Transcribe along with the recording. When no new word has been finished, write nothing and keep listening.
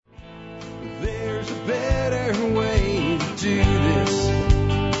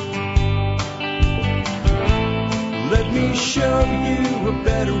me show you a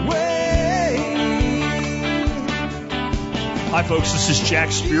better way. Hi, folks. This is Jack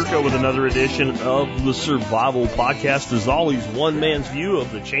Spirko with another edition of the Survival Podcast. As always, one man's view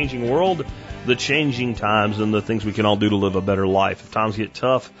of the changing world, the changing times, and the things we can all do to live a better life if times get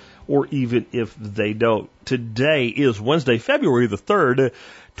tough or even if they don't. Today is Wednesday, February the 3rd,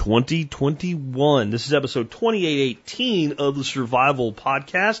 2021. This is episode 2818 of the Survival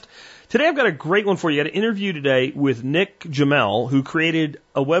Podcast. Today I've got a great one for you. I had an interview today with Nick Jamell, who created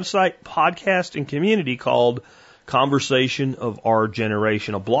a website, podcast, and community called Conversation of Our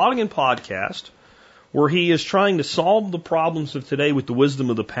Generation, a blogging and podcast where he is trying to solve the problems of today with the wisdom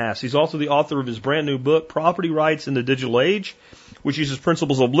of the past. He's also the author of his brand new book, Property Rights in the Digital Age, which uses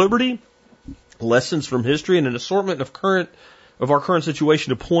principles of liberty, lessons from history, and an assortment of our current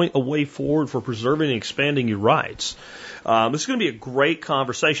situation to point a way forward for preserving and expanding your rights. This is going to be a great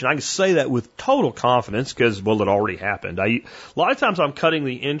conversation. I can say that with total confidence because, well, it already happened. A lot of times I'm cutting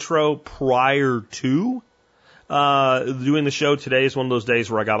the intro prior to doing the show. Today is one of those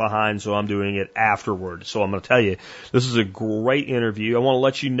days where I got behind, so I'm doing it afterward. So I'm going to tell you, this is a great interview. I want to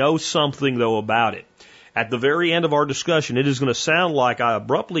let you know something, though, about it. At the very end of our discussion, it is going to sound like I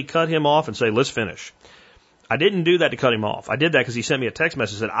abruptly cut him off and say, let's finish. I didn't do that to cut him off. I did that because he sent me a text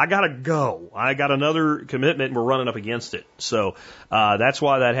message that said, I got to go. I got another commitment and we're running up against it. So that's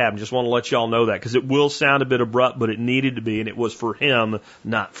why that happened. Just want to let y'all know that because it will sound a bit abrupt, but it needed to be, and it was for him,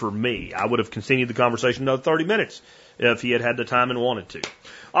 not for me. I would have continued the conversation another 30 minutes if he had had the time and wanted to.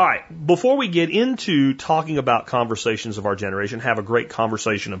 All right, before we get into talking about conversations of our generation, have a great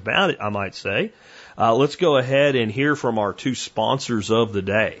conversation about it, I might say, let's go ahead and hear from our two sponsors of the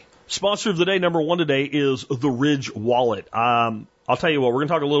day. Sponsor of the day, number one today, is the Ridge Wallet. I'll tell you what, we're going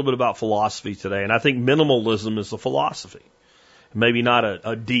to talk a little bit about philosophy today, and I think minimalism is a philosophy. Maybe not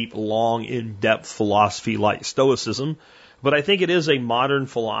a deep, long, in-depth philosophy like Stoicism, but I think it is a modern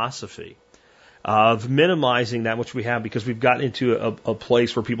philosophy of minimizing that which we have because we've gotten into a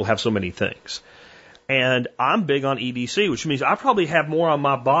place where people have so many things. And I'm big on EDC, which means I probably have more on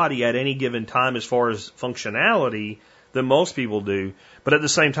my body at any given time as far as functionality than most people do. But at the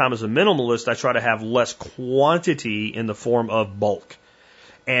same time, as a minimalist, I try to have less quantity in the form of bulk.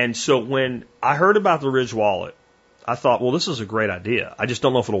 And so when I heard about the Ridge Wallet, I thought, well, this is a great idea. I just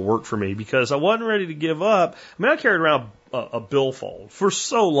don't know if it'll work for me because I wasn't ready to give up. I mean, I carried around a billfold for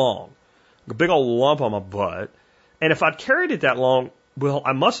so long, a big old lump on my butt. And if I'd carried it that long, well,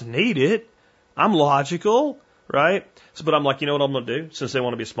 I must need it. I'm logical, right? So, but I'm like, you know what I'm going to do? Since they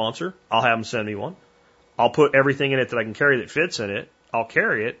want to be a sponsor, I'll have them send me one. I'll put everything in it that I can carry that fits in it. I'll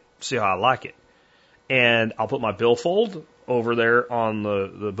carry it, see how I like it. And I'll put my billfold over there on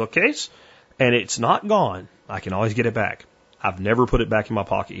the bookcase, and it's not gone. I can always get it back. I've never put it back in my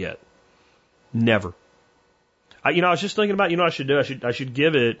pocket yet. Never. I was just thinking about, what I should do? I should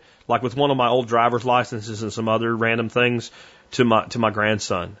give it, like with one of my old driver's licenses and some other random things, to my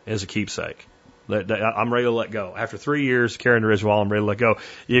grandson as a keepsake. I'm ready to let go. After 3 years carrying the Ridge Wallet, I'm ready to let go.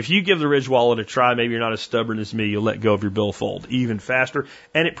 If you give the Ridge Wallet a try, maybe you're not as stubborn as me, you'll let go of your billfold even faster,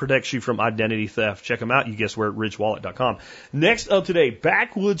 and it protects you from identity theft. Check them out. You guess where at ridgewallet.com. Next up today,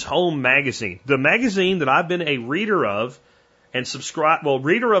 Backwoods Home Magazine, the magazine that I've been a reader of and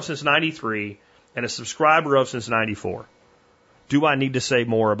reader of since 93 and a subscriber of since 94. Do I need to say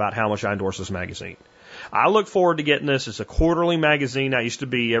more about how much I endorse this magazine? I look forward to getting this. It's a quarterly magazine. I used to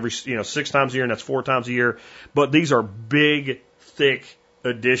be every 6 times a year, and that's 4 times a year. But these are big, thick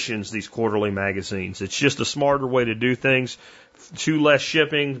editions, these quarterly magazines. It's just a smarter way to do things. Too less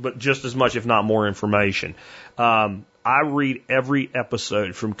shipping, but just as much, if not more, information. I read every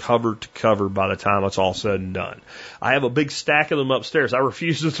episode from cover to cover by the time it's all said and done. I have a big stack of them upstairs. I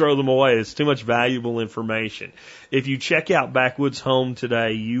refuse to throw them away. It's too much valuable information. If you check out Backwoods Home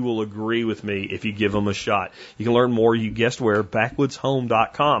today, you will agree with me if you give them a shot. You can learn more, you guessed where,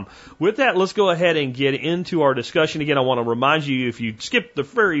 backwoodshome.com. With that, let's go ahead and get into our discussion. Again, I want to remind you, if you skipped the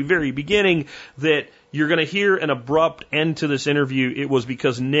very, very beginning, that you're going to hear an abrupt end to this interview. It was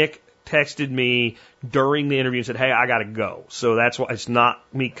because Nick texted me during the interview and said, hey, I got to go. So that's why it's not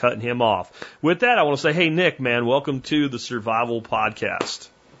me cutting him off. With that, I want to say, hey, Nick, man, welcome to the Survival Podcast.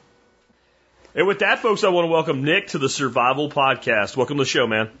 And with that, folks, I want to welcome Nick to the Survival Podcast. Welcome to the show,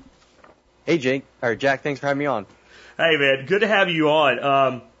 man. Hey, Jack, thanks for having me on. Hey, man, good to have you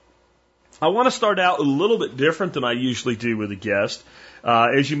on. I want to start out a little bit different than I usually do with a guest.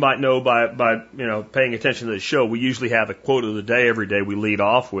 As you might know by paying attention to the show, we usually have a quote of the day every day we lead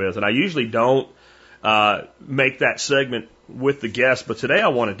off with, and I usually don't make that segment with the guest, but today I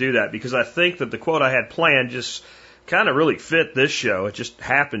want to do that because I think that the quote I had planned just kind of really fit this show. It just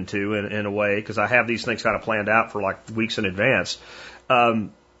happened to in a way because I have these things kind of planned out for like weeks in advance.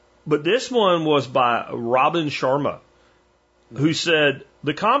 But this one was by Robin Sharma, who said,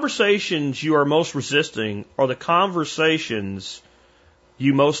 the conversations you are most resisting are the conversations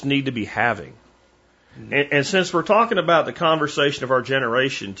you most need to be having. And since we're talking about the conversation of our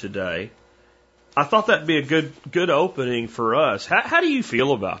generation today, I thought that'd be a good opening for us. How do you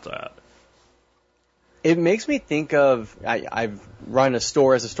feel about that? It makes me think of, I've run a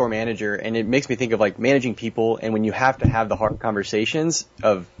store as a store manager, and it makes me think of like managing people, and when you have to have the hard conversations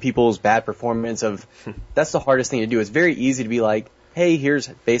of people's bad performance, that's the hardest thing to do. It's very easy to be like, hey, here's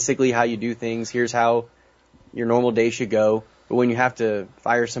basically how you do things, here's how your normal day should go. But when you have to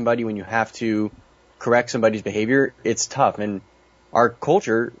fire somebody, when you have to correct somebody's behavior, it's tough. And our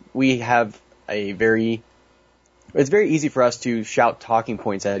culture, we have it's very easy for us to shout talking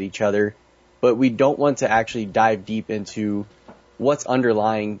points at each other, but we don't want to actually dive deep into what's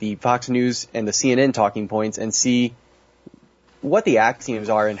underlying the Fox News and the CNN talking points and see what the axioms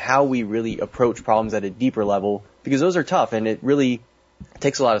are and how we really approach problems at a deeper level, because those are tough, and it really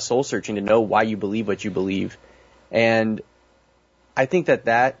takes a lot of soul searching to know why you believe what you believe. And I think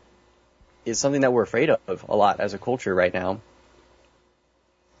that is something that we're afraid of a lot as a culture right now.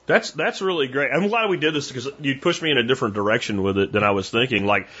 That's really great. I'm glad we did this because you pushed me in a different direction with it than I was thinking.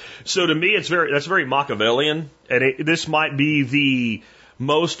 Like, so to me, that's very Machiavellian, and this might be the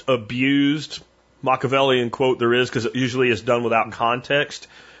most abused Machiavellian quote there is because it usually is done without context.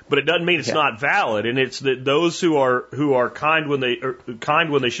 But it doesn't mean it's not valid, and it's that those who are kind when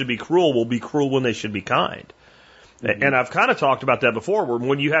they should be cruel will be cruel when they should be kind. Mm-hmm. And I've kind of talked about that before, where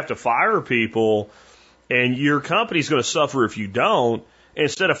when you have to fire people, and your company's going to suffer if you don't.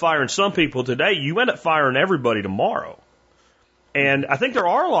 Instead of firing some people today, you end up firing everybody tomorrow. And I think there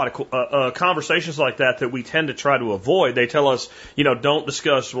are a lot of conversations like that we tend to try to avoid. They tell us, don't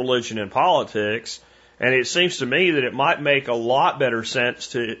discuss religion and politics. And it seems to me that it might make a lot better sense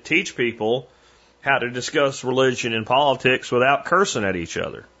to teach people how to discuss religion and politics without cursing at each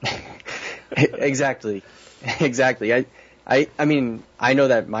other. Exactly. I mean, I know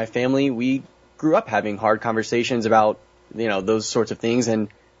that my family, we grew up having hard conversations about those sorts of things, and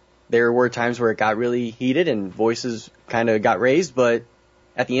there were times where it got really heated and voices kind of got raised, but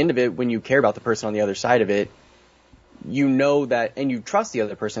at the end of it, when you care about the person on the other side of it, you know that, and you trust the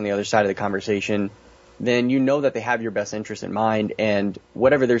other person on the other side of the conversation, then you know that they have your best interest in mind, and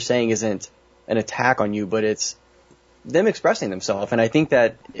whatever they're saying isn't an attack on you, but it's them expressing themselves. And I think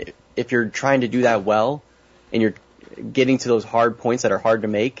that if you're trying to do that well, and you're getting to those hard points that are hard to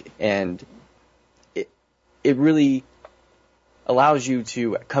make, and it really allows you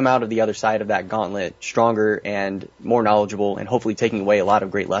to come out of the other side of that gauntlet stronger and more knowledgeable, and hopefully taking away a lot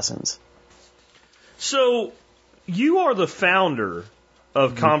of great lessons. So you are the founder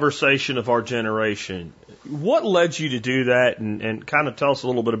of Conversation of Our Generation. What led you to do that, and kind of tell us a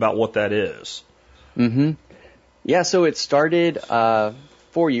little bit about what that is? Mm-hmm. Yeah, so it started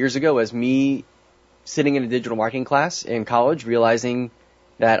 4 years ago as me sitting in a digital marketing class in college, realizing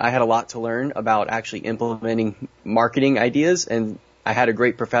that I had a lot to learn about actually implementing marketing ideas, and I had a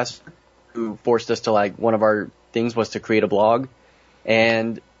great professor who forced us to, one of our things was to create a blog.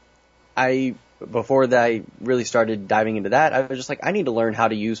 And before that I really started diving into that, I was just like, I need to learn how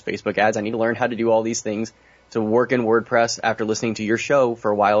to use Facebook ads. I need to learn how to do all these things to work in WordPress. After listening to your show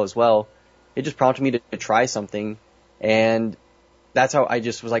for a while as well, it just prompted me to try something. And that's how I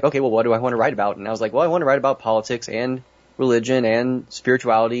just was like, okay, well, what do I want to write about? And I was like, well, I want to write about politics and religion and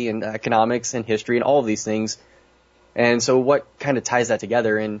spirituality and economics and history and all of these things. And so what kind of ties that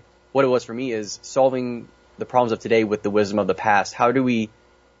together, and what it was for me, is solving the problems of today with the wisdom of the past. How do we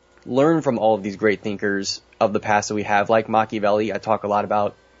learn from all of these great thinkers of the past that we have, like Machiavelli? I talk a lot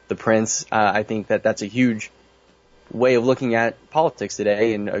about the Prince. I think that that's a huge way of looking at politics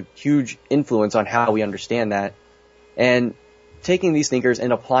today, and a huge influence on how we understand that. And taking these thinkers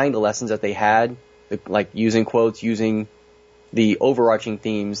and applying the lessons that they had, like using quotes, using the overarching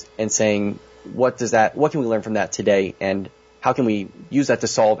themes, and saying, what can we learn from that today, and how can we use that to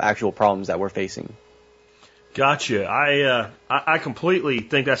solve actual problems that we're facing? Gotcha. I completely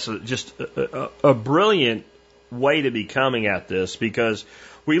think that's just a brilliant way to be coming at this, because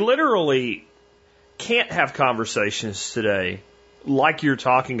we literally can't have conversations today like you're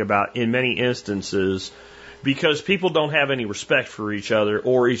talking about in many instances, because people don't have any respect for each other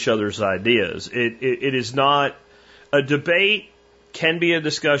or each other's ideas. It is not a debate. Can be a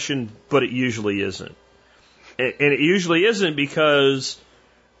discussion, but it usually isn't. And it usually isn't because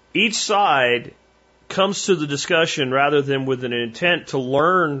each side comes to the discussion rather than with an intent to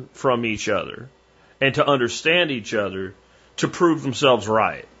learn from each other and to understand each other to prove themselves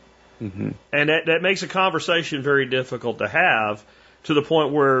right. Mm-hmm. And that makes a conversation very difficult to have, to the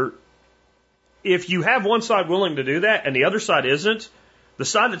point where if you have one side willing to do that and the other side isn't, the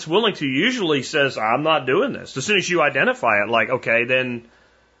side that's willing to usually says, I'm not doing this. As soon as you identify it, like, okay, then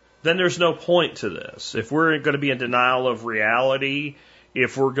there's no point to this. If we're going to be in denial of reality,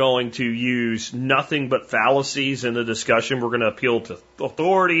 if we're going to use nothing but fallacies in the discussion, we're going to appeal to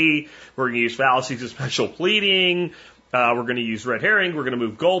authority, we're going to use fallacies of special pleading, we're going to use red herring, we're going to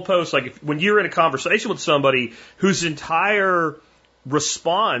move goalposts. Like, when you're in a conversation with somebody whose entire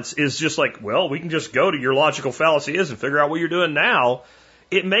response is just like, well, we can just go to your logical fallacy and figure out what you're doing now,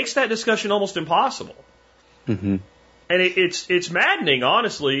 it makes that discussion almost impossible. Mm-hmm. And it's maddening,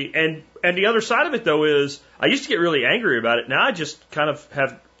 honestly. And the other side of it, though, is I used to get really angry about it. Now I just kind of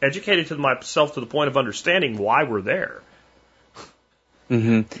have educated myself to the point of understanding why we're there.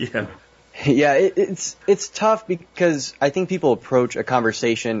 Mm-hmm. Yeah. Yeah, it's tough because I think people approach a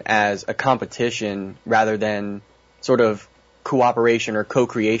conversation as a competition rather than sort of cooperation or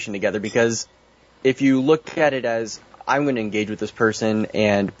co-creation together. Because if you look at it as, I'm going to engage with this person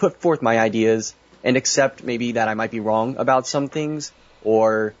and put forth my ideas and accept maybe that I might be wrong about some things,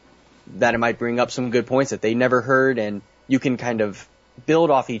 or that it might bring up some good points that they never heard, and you can kind of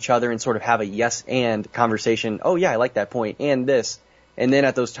build off each other and sort of have a yes and conversation. Oh yeah, I like that point, and this. And then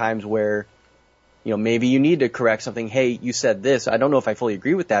at those times where, you know, maybe you need to correct something, hey, you said this, I don't know if I fully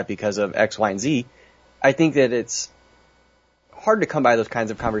agree with that because of X, Y, and Z. I think that it's hard to come by those kinds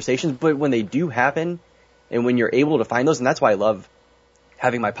of conversations, but when they do happen, and when you're able to find those, and that's why I love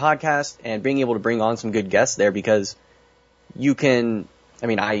having my podcast and being able to bring on some good guests there, because you can, I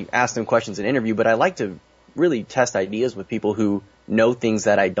mean, I ask them questions in interview, but I like to really test ideas with people who know things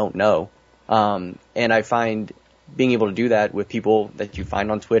that I don't know. And I find being able to do that with people that you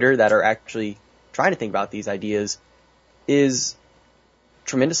find on Twitter that are actually trying to think about these ideas is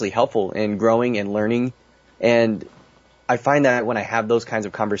tremendously helpful in growing and learning. And I find that when I have those kinds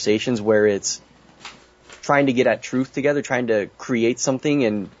of conversations where it's trying to get at truth together, trying to create something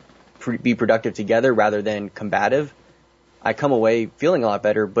and be productive together rather than combative, I come away feeling a lot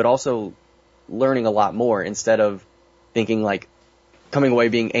better, but also learning a lot more, instead of thinking like coming away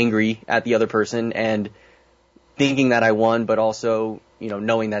being angry at the other person and thinking that I won, but also, you know,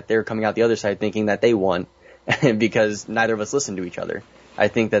 knowing that they're coming out the other side thinking that they won because neither of us listened to each other. I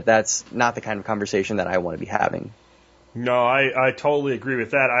think that that's not the kind of conversation that I want to be having. No, I totally agree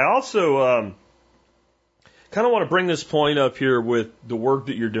with that. I also kind of want to bring this point up here with the work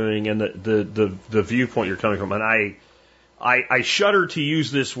that you're doing and the viewpoint you're coming from. And I shudder to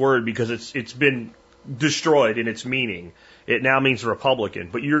use this word because it's been destroyed in its meaning. It now means Republican.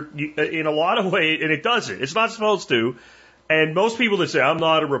 But you in a lot of ways, and it doesn't. It's not supposed to. And most people that say, I'm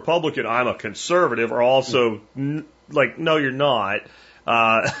not a Republican, I'm a conservative, are also like, no, you're not.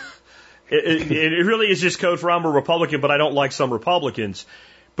 It really is just code for I'm a Republican, but I don't like some Republicans.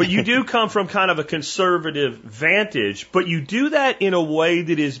 But you do come from kind of a conservative vantage, but you do that in a way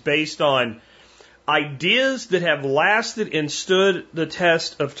that is based on ideas that have lasted and stood the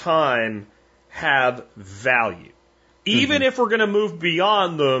test of time, have value. Even if we're going to move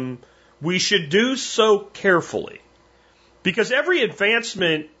beyond them, we should do so carefully. Because every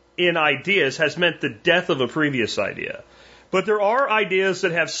advancement in ideas has meant the death of a previous idea. But there are ideas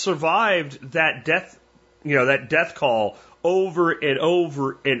that have survived that death, that death call over and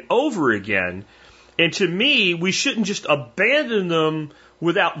over and over again. And to me, we shouldn't just abandon them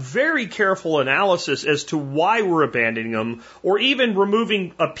without very careful analysis as to why we're abandoning them, or even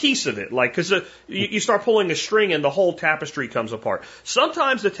removing a piece of it. Like, because you start pulling a string and the whole tapestry comes apart.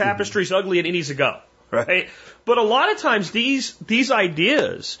 Sometimes the tapestry's ugly and it needs to go, right? But a lot of times these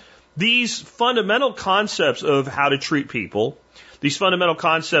ideas, these fundamental concepts of how to treat people, these fundamental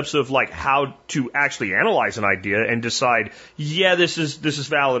concepts of like how to actually analyze an idea and decide, yeah, this is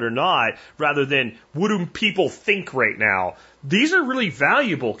valid or not, rather than what do people think right now. These are really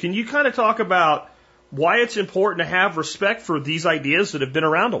valuable. Can you kind of talk about why it's important to have respect for these ideas that have been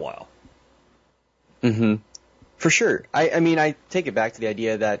around a while? Mm-hmm. For sure. I mean, I take it back to the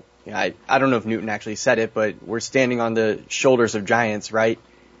idea that, I don't know if Newton actually said it, but we're standing on the shoulders of giants, right?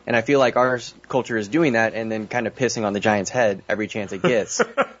 And I feel like our culture is doing that and then kind of pissing on the giant's head every chance it gets.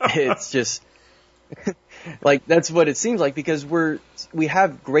 It's just like, that's what it seems like, because we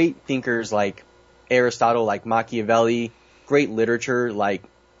have great thinkers like Aristotle, like Machiavelli, great literature like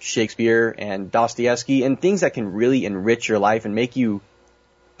Shakespeare and Dostoevsky, and things that can really enrich your life and make you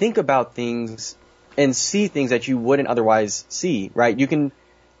think about things and see things that you wouldn't otherwise see, right? You can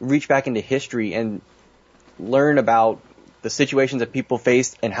reach back into history and learn about the situations that people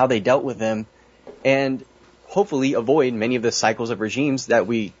faced and how they dealt with them. and hopefully avoid many of the cycles of regimes that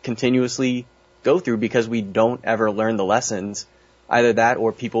we continuously go through because we don't ever learn the lessons. Either that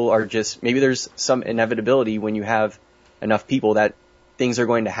or people are just, maybe there's some inevitability when you have enough people that things are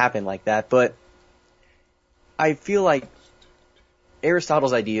going to happen like that. But I feel like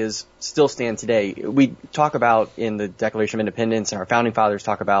Aristotle's ideas still stand today. We talk about in the Declaration of Independence, and our founding fathers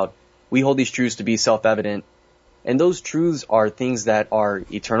talk about, we hold these truths to be self-evident. And those truths are things that are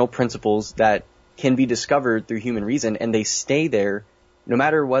eternal principles that can be discovered through human reason, and they stay there no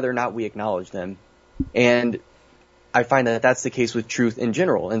matter whether or not we acknowledge them. And I find that that's the case with truth in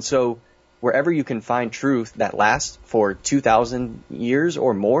general. And so wherever you can find truth that lasts for 2,000 years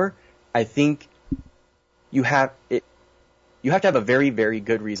or more, I think you have to have a very, very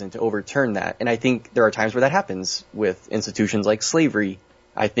good reason to overturn that. And I think there are times where that happens with institutions like slavery.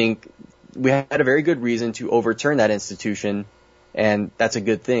 I think we had a very good reason to overturn that institution, and that's a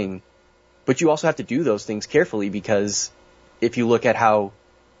good thing. But you also have to do those things carefully, because if you look at how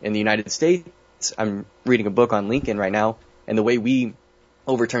in the United States, I'm reading a book on Lincoln right now, and the way we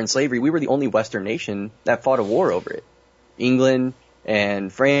overturned slavery, we were the only Western nation that fought a war over it. England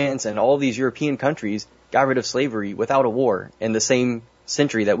and France and all these European countries got rid of slavery without a war in the same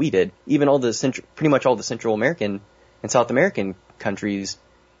century that we did. Even pretty much all the Central American and South American countries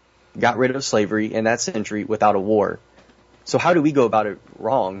got rid of slavery in that century without a war. So how do we go about it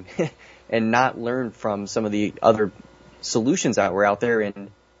wrong and not learn from some of the other solutions that were out there?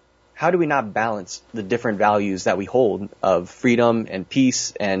 And how do we not balance the different values that we hold of freedom and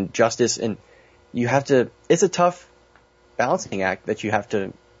peace and justice? And it's a tough balancing act that you have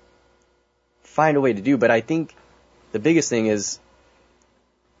to find a way to do. But I think the biggest thing is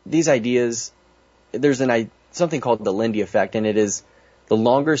these ideas, there's something called the Lindy effect, and it is the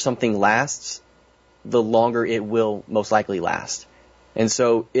longer something lasts, the longer it will most likely last. And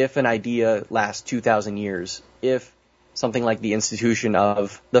so if an idea lasts 2,000 years, if something like the institution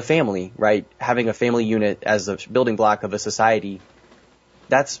of the family, right, having a family unit as the building block of a society,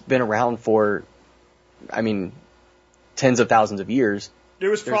 that's been around for, tens of thousands of years. It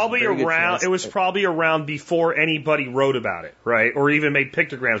was probably around before anybody wrote about it, right? Or even made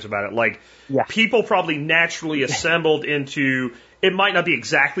pictograms about it. People probably naturally assembled into, it might not be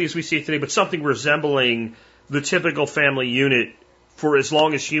exactly as we see it today, but something resembling the typical family unit for as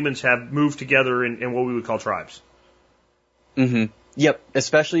long as humans have moved together in what we would call tribes. Mm-hmm. Yep.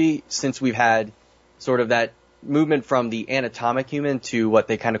 Especially since we've had sort of that movement from the anatomic human to what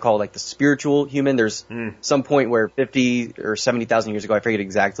they kind of call like the spiritual human. There's some point where 50 or 70,000 years ago, I forget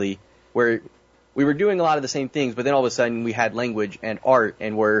exactly, where we were doing a lot of the same things, but then all of a sudden we had language and art,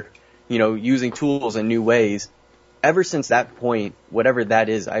 and we're, using tools in new ways. Ever since that point, whatever that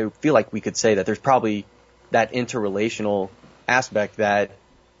is, I feel like we could say that there's probably that interrelational aspect that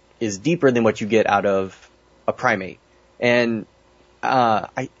is deeper than what you get out of a primate. And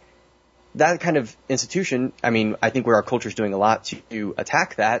that kind of institution, I think where our culture is doing a lot to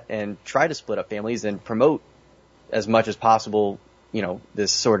attack that and try to split up families and promote as much as possible,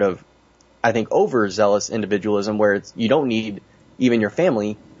 this sort of, I think, overzealous individualism where you don't need even your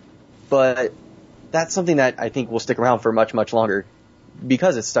family. But that's something that I think will stick around for much, much longer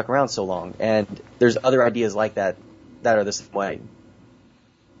because it's stuck around so long. And there's other ideas like that are the same way.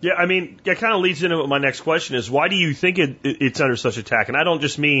 Yeah, that kind of leads into what my next question is. Why do you think it's under such attack? And I don't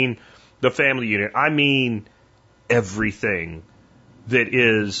just mean the family unit. I mean everything that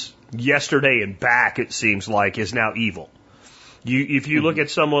is yesterday and back, it seems like, is now evil. If you look at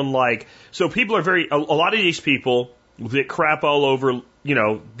someone like, so people are a lot of these people that crap all over,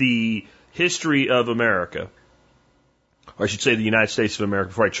 the history of America, or I should say the United States of America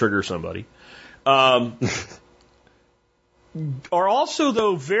before I trigger somebody, are also,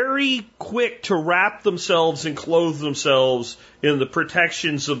 though, very quick to wrap themselves and clothe themselves in the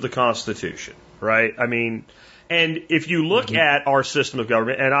protections of the Constitution, right? And if you look at our system of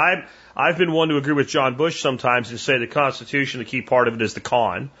government, and I've been one to agree with John Bush sometimes and say the Constitution, the key part of it is the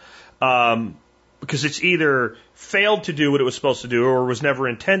con, because it's either failed to do what it was supposed to do or was never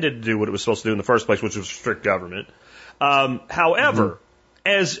intended to do what it was supposed to do in the first place, which was strict government. However,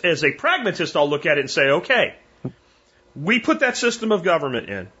 as a pragmatist, I'll look at it and say, okay, we put that system of government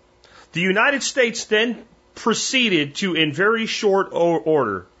in. The United States then proceeded to, in very short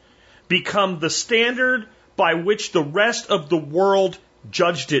order, become the standard by which the rest of the world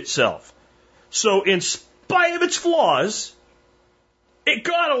judged itself. So in spite of its flaws, it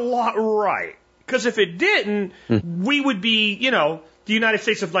got a lot right. Because if it didn't, we would be, the United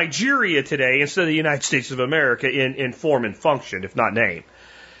States of Nigeria today instead of the United States of America in form and function, if not name.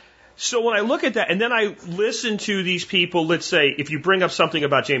 So when I look at that, and then I listen to these people, let's say, if you bring up something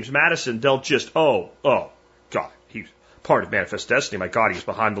about James Madison, they'll just, oh, God, he's part of Manifest Destiny. My God, he was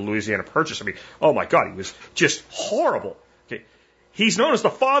behind the Louisiana Purchase. I mean, oh my God, he was just horrible. Okay. He's known as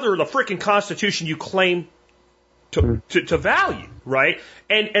the father of the frickin' Constitution you claim to value, right?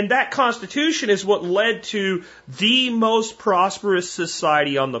 And that Constitution is what led to the most prosperous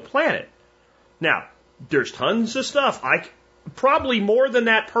society on the planet. Now, there's tons of stuff probably more than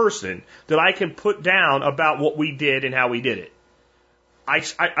that person that I can put down about what we did and how we did it.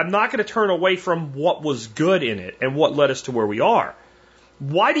 I'm not going to turn away from what was good in it and what led us to where we are.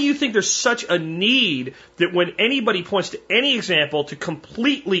 Why do you think there's such a need that when anybody points to any example to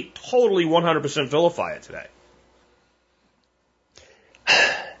completely, totally, 100% vilify it today?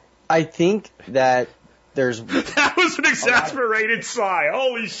 I think that there's... That was an exasperated sigh.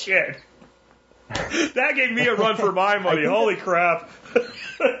 Holy shit. That gave me a run for my money. Holy crap.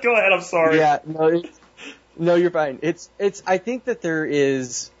 Go ahead, I'm sorry. Yeah, no, you're fine. I think that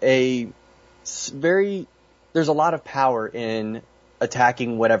there's a lot of power in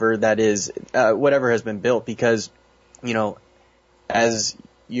attacking whatever that is, whatever has been built, because, as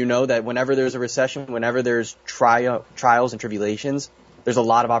you know, that whenever there's a recession, whenever there's trials and tribulations, there's a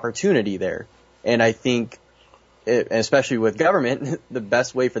lot of opportunity there. And I think, especially with government, the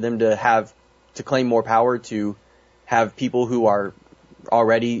best way for them to claim more power, to have people who are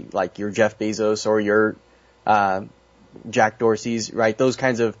already like your Jeff Bezos or your Jack Dorsey's, right? Those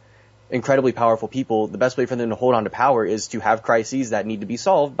kinds of incredibly powerful people, the best way for them to hold on to power is to have crises that need to be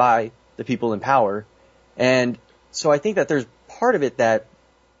solved by the people in power. And so I think that there's part of it that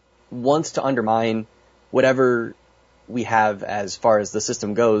wants to undermine whatever we have as far as the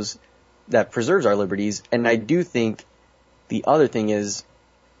system goes that preserves our liberties. And I do think the other thing is,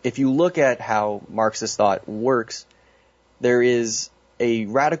 if you look at how Marxist thought works, there is a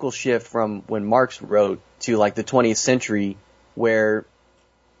radical shift from when Marx wrote to like the 20th century, where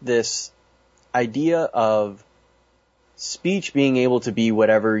this idea of speech being able to be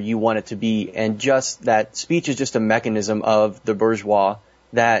whatever you want it to be, and just that speech is just a mechanism of the bourgeois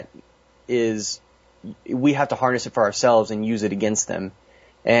that we have to harness it for ourselves and use it against them.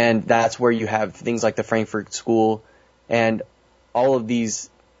 And that's where you have things like the Frankfurt School and all of these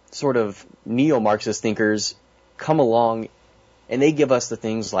sort of neo-Marxist thinkers come along, and they give us the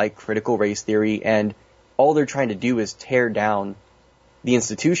things like critical race theory, and all they're trying to do is tear down the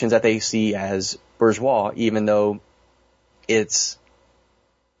institutions that they see as bourgeois, even though it's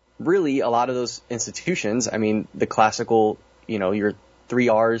really a lot of those institutions. I mean, the classical, your 3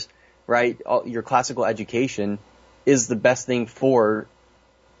 R's, right? Your classical education is the best thing for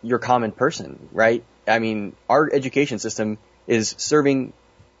your common person, right? I mean, our education system is serving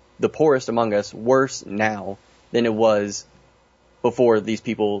the poorest among us worse now than it was before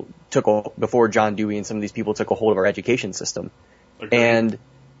before John Dewey and some of these people took a hold of our education system. Agreed. And,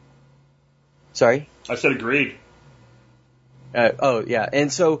 sorry? I said agreed. Yeah.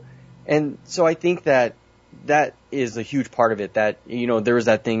 And so I think that is a huge part of it, that, there was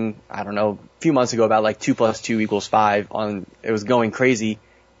that thing, I don't know, a few months ago about like 2 + 2 = 5 it was going crazy,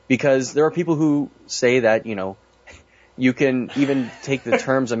 because there are people who say that, you can even take the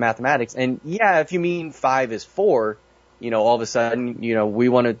terms of mathematics, and if you mean 5 is 4, all of a sudden, we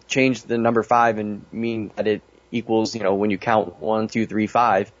want to change the number 5 and mean that it equals, when you count 1, 2, 3,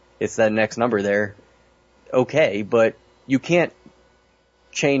 5, it's that next number there. Okay, but you can't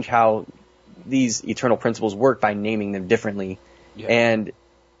change how these eternal principles work by naming them differently. Yeah. And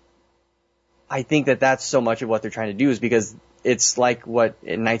I think that that's so much of what they're trying to do, is because it's like what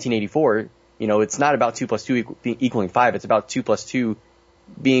in 1984, it's not about 2 + 2 equaling 5. It's about 2 + 2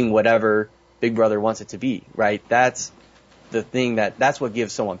 being whatever Big Brother wants it to be, right? That's the thing, that's what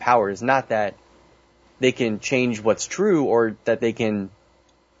gives someone power, is not that they can change what's true, or that they can,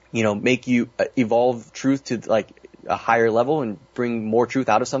 make you evolve truth to like a higher level and bring more truth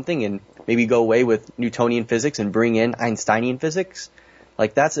out of something, and maybe go away with Newtonian physics and bring in Einsteinian physics.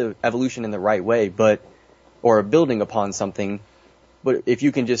 Like, that's an evolution in the right way, or building upon something. But if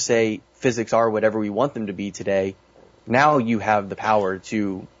you can just say physics are whatever we want them to be today, now you have the power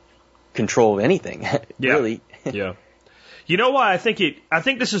to control anything. Yeah. Really. Yeah. You know why I think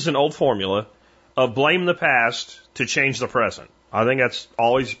this is an old formula of blame the past to change the present. I think that's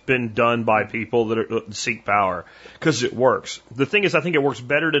always been done by people that seek power, because it works. The thing is, I think it works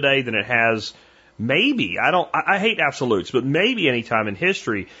better today than it has maybe. I hate absolutes, but maybe any time in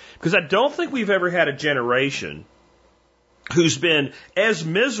history, because I don't think we've ever had a generation who's been as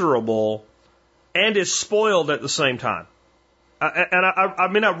miserable and as spoiled at the same time.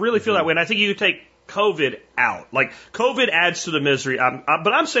 I really feel that way. And I think you could take COVID out. Like, COVID adds to the misery.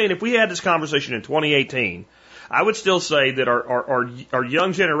 But I'm saying if we had this conversation in 2018, I would still say that our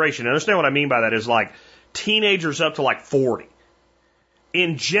young generation, understand what I mean by that, is like teenagers up to like 40,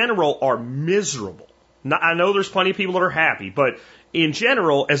 in general are miserable. Now, I know there's plenty of people that are happy, but in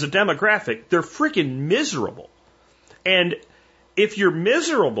general, as a demographic, they're freaking miserable. And if you're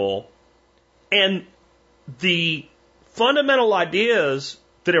miserable and the fundamental ideas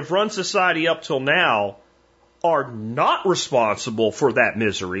that have run society up till now are not responsible for that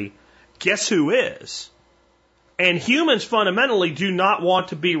misery, guess who is? And humans fundamentally do not want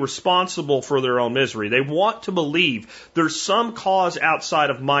to be responsible for their own misery. They want to believe there's some cause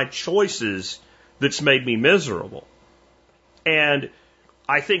outside of my choices that's made me miserable. And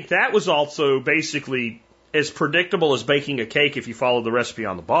I think that was also basically as predictable as baking a cake if you follow the recipe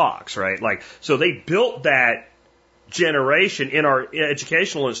on the box, right? Like, so they built that generation in our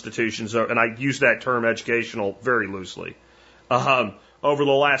educational institutions, and I use that term educational very loosely, over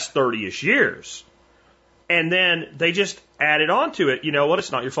the last 30-ish years. And then they just added on to it, you know what,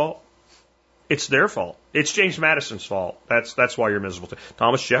 it's not your fault. It's their fault. It's James Madison's fault. That's why you're miserable.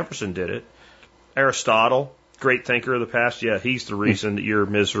 Thomas Jefferson did it. Aristotle, great thinker of the past, yeah, he's the reason that you're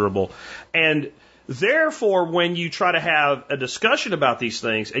miserable. And therefore, when you try to have a discussion about these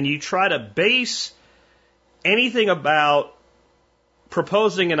things and you try to base anything about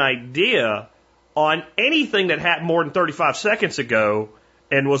proposing an idea on anything that happened more than 35 seconds ago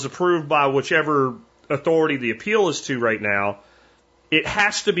and was approved by whichever authority the appeal is to right now, it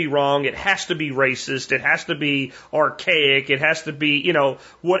has to be wrong, it has to be racist, it has to be archaic, it has to be, you know,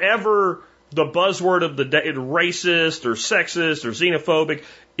 whatever the buzzword of the day, racist or sexist or xenophobic,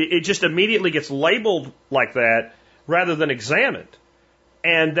 it just immediately gets labeled like that rather than examined.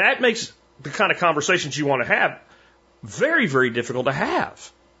 And that makes the kind of conversations you want to have very, very difficult to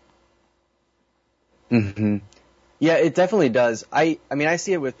have. Mm-hmm. Yeah, it definitely does. I mean, I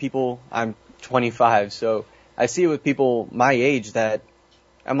see it with people, I'm 25, so I see it with people my age that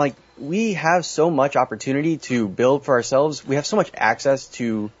I'm like, we have so much opportunity to build for ourselves. We have so much access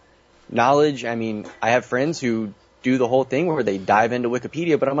to knowledge. I mean, I have friends who do the whole thing where they dive into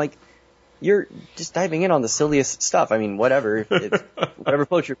Wikipedia, but I'm like, you're just diving in on the silliest stuff. I mean, whatever, it's, whatever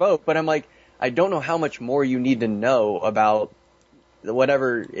floats your boat. But I'm like, I don't know how much more you need to know about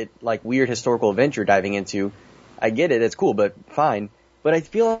whatever like weird historical event you're diving into. I get it, it's cool, but fine. But I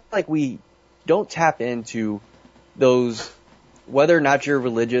feel like we don't tap into those, whether or not you're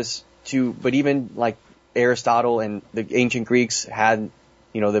religious, but even like Aristotle and the ancient Greeks had,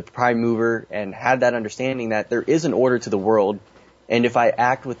 you know, the prime mover and had that understanding that there is an order to the world, and if I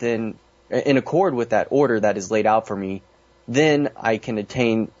act in accord with that order that is laid out for me, then I can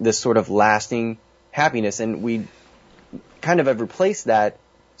attain this sort of lasting happiness. And we kind of have replaced that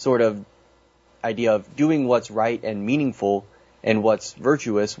sort of idea of doing what's right and meaningful and what's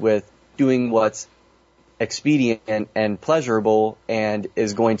virtuous with doing what's expedient and pleasurable and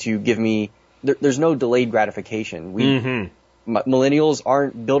is going to give me, there's no delayed gratification. Millennials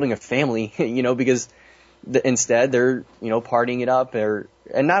aren't building a family, you know, because instead they're, you know, partying it up,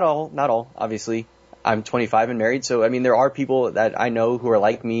 and not all, obviously. I'm 25 and married, so I mean, there are people that I know who are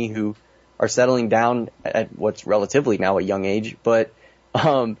like me who are settling down at what's relatively now a young age, but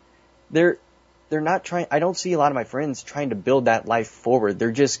they're not trying. I don't see a lot of my friends trying to build that life forward.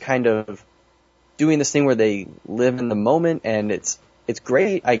 They're just kind of doing this thing where they live in the moment, and it's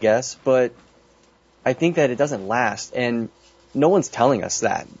great, I guess, but I think that it doesn't last, and no one's telling us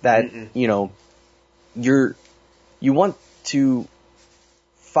that you know, you want to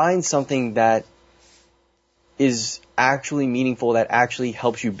find something that is actually meaningful, that actually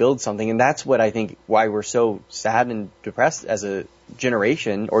helps you build something. And that's what I think why we're so sad and depressed as a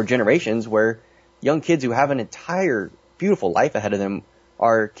generation or generations, where young kids who have an entire beautiful life ahead of them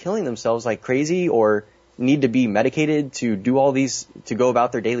are killing themselves like crazy or need to be medicated to do all these, to go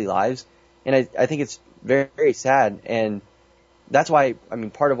about their daily lives. And I think it's very, very sad. And that's why, I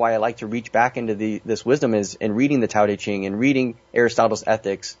mean, part of why I like to reach back into this wisdom is in reading the Tao Te Ching and reading Aristotle's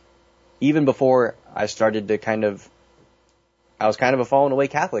Ethics. Even before I started to I was kind of a fallen away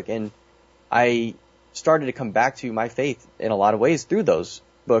Catholic, and I started to come back to my faith in a lot of ways through those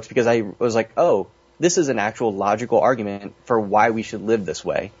books, because I was like, oh, this is an actual logical argument for why we should live this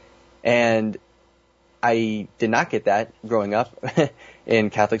way. And I did not get that growing up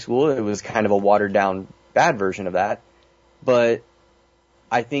in Catholic school. It was kind of a watered down bad version of that. But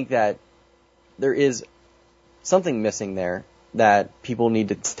I think that there is something missing there that people need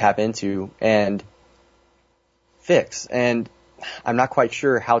to tap into and fix. And I'm not quite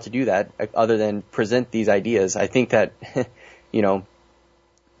sure how to do that other than present these ideas. I think that, you know,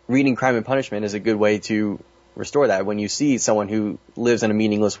 reading Crime and Punishment is a good way to restore that. When you see someone who lives in a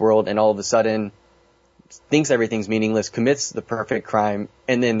meaningless world and all of a sudden thinks everything's meaningless, commits the perfect crime,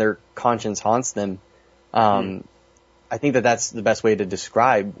 and then their conscience haunts them, I think that that's the best way to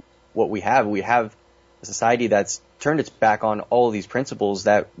describe what we have. We have a society that's turned its back on all of these principles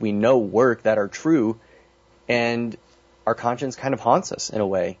that we know work, that are true, and our conscience kind of haunts us in a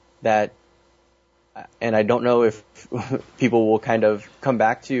way that, and I don't know if people will kind of come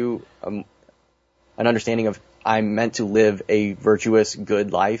back to an understanding of I'm meant to live a virtuous,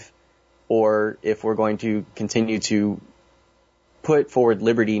 good life, or if we're going to continue to put forward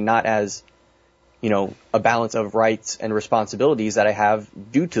liberty not as, a balance of rights and responsibilities that I have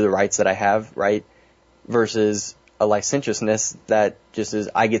due to the rights that I have, right, versus a licentiousness that just is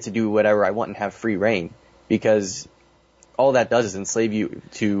I get to do whatever I want and have free reign, because all that does is enslave you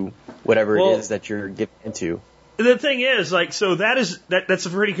to whatever it is that you're given into. The thing is, so that's a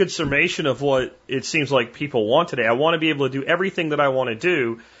pretty good summation of what it seems like people want today. I want to be able to do everything that I want to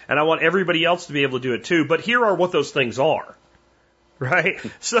do, and I want everybody else to be able to do it too. But here are what those things are, right?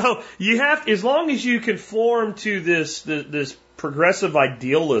 So you have, as long as you conform to this progressive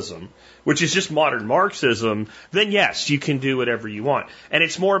idealism, which is just modern Marxism, then yes, you can do whatever you want. And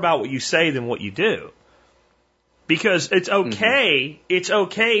it's more about what you say than what you do. Because it's okay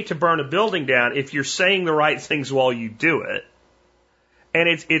to burn a building down if you're saying the right things while you do it. And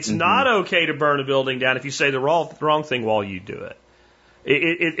it's not okay to burn a building down if you say the wrong thing while you do it.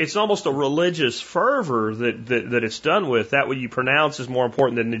 It's almost a religious fervor that it's done with. That what you pronounce is more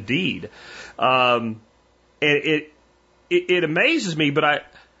important than the deed. And it amazes me, but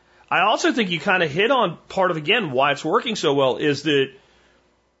I also think you kind of hit on part of, again, why it's working so well is that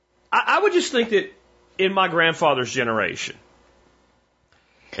I would just think that in my grandfather's generation,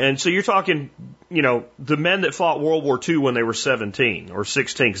 and so you're talking, the men that fought World War II when they were 17 or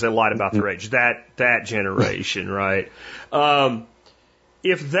 16 because they lied about their age, that generation, right?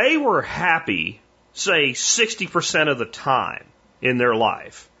 If they were happy, say 60% of the time in their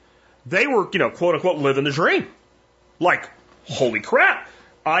life, they were, quote unquote, living the dream. Like, holy crap,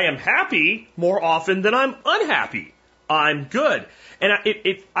 I am happy more often than I'm unhappy. I'm good. And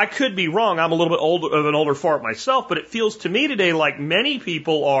I could be wrong. I'm a little bit of an older fart myself, but it feels to me today like many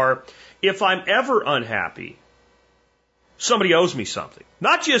people are, if I'm ever unhappy, somebody owes me something.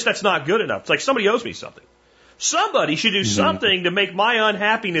 Not just that's not good enough. It's like somebody owes me something. Somebody should do something to make my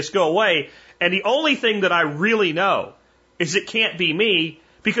unhappiness go away. And the only thing that I really know is it can't be me,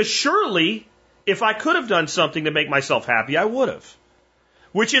 because surely if I could have done something to make myself happy, I would have.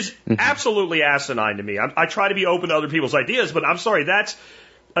 Which is absolutely asinine to me. I try to be open to other people's ideas, but I'm sorry, that's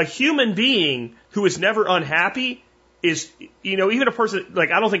a human being who is never unhappy is, even a person,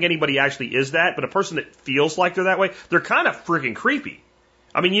 I don't think anybody actually is that, but a person that feels like they're that way, they're kind of freaking creepy.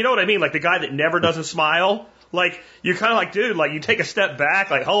 I mean, you know what I mean? Like the guy that never doesn't smile. You're kind of like, dude, you take a step back,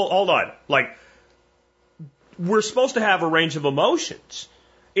 hold on. We're supposed to have a range of emotions.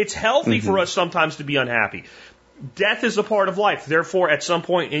 It's healthy for us sometimes to be unhappy. Death is a part of life. Therefore, at some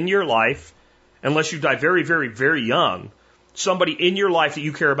point in your life, unless you die very, very, very young, somebody in your life that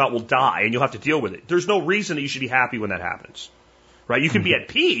you care about will die and you'll have to deal with it. There's no reason that you should be happy when that happens. Right? You can be at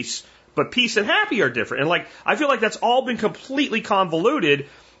peace, but peace and happy are different. And I feel like that's all been completely convoluted,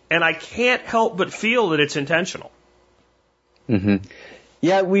 and I can't help but feel that it's intentional.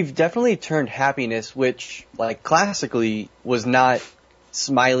 Yeah, we've definitely turned happiness, which classically was not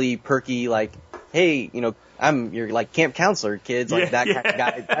smiley, perky, hey, I'm your camp counselor, kids, that kind of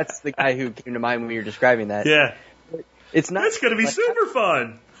guy. That's the guy who came to mind when you were describing that. Yeah. It's not. It's going to be super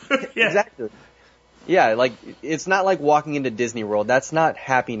fun. Yeah. Exactly. Yeah, it's not like walking into Disney World. That's not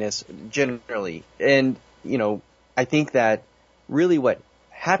happiness generally. And, I think that really what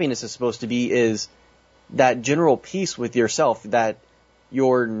happiness is supposed to be is that general peace with yourself, that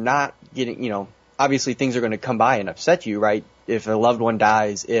you're not getting, obviously things are going to come by and upset you, right? If a loved one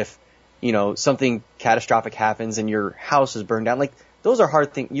dies, if something catastrophic happens and your house is burned down, those are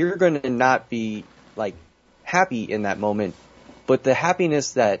hard things. You're going to not be happy in that moment. But the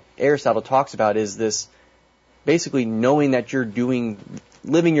happiness that Aristotle talks about is this basically knowing that you're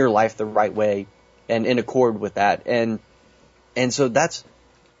living your life the right way and in accord with that. And so that's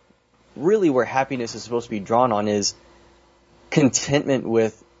really where happiness is supposed to be drawn on, is contentment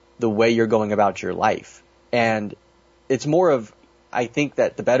with the way you're going about your life. And it's more of, I think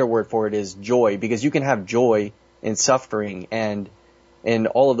that the better word for it is joy, because you can have joy in suffering and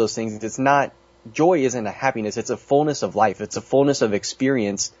all of those things. Joy isn't a happiness. It's a fullness of life. It's a fullness of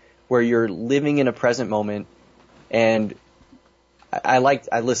experience where you're living in a present moment. And I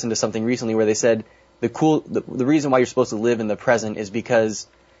listened to something recently where they said the reason why you're supposed to live in the present is because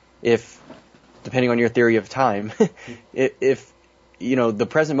if, depending on your theory of time, if the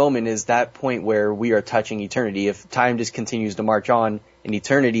present moment is that point where we are touching eternity, if time just continues to march on and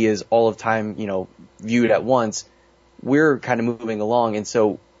eternity is all of time, viewed at once, we're kind of moving along. And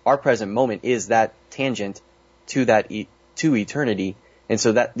so our present moment is that tangent to to eternity. And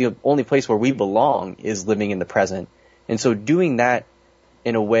so that the only place where we belong is living in the present. And so doing that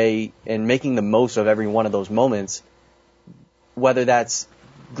in a way and making the most of every one of those moments, whether that's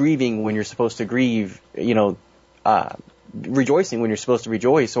grieving when you're supposed to grieve, rejoicing when you're supposed to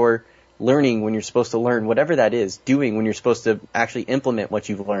rejoice, or learning when you're supposed to learn, whatever that is, doing when you're supposed to actually implement what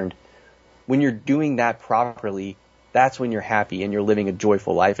you've learned. When you're doing that properly, that's when you're happy and you're living a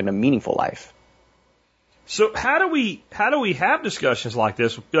joyful life and a meaningful life. So how do we have discussions like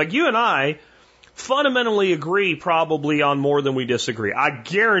this? Like, you and I fundamentally agree probably on more than we disagree. I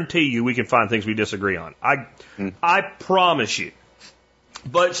guarantee you we can find things we disagree on. I promise you.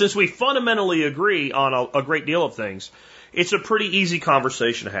 But since we fundamentally agree on a great deal of things, it's a pretty easy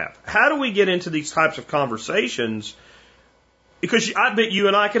conversation to have. How do we get into these types of conversations? Because I bet you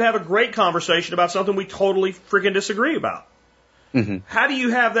and I could have a great conversation about something we totally freaking disagree about. Mm-hmm. How do you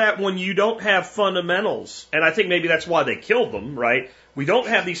have that when you don't have fundamentals? And I think maybe that's why they killed them, right? We don't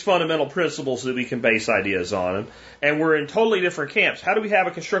have these fundamental principles that we can base ideas on, and we're in totally different camps. How do we have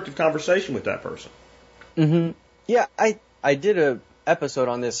a constructive conversation with that person? Mm-hmm. Yeah, I did a episode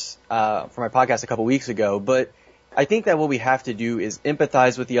on this for my podcast a couple weeks ago, but I think that what we have to do is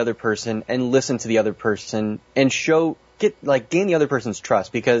empathize with the other person and listen to the other person and gain the other person's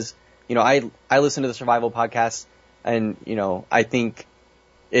trust, because I listen to the survival podcast, and I think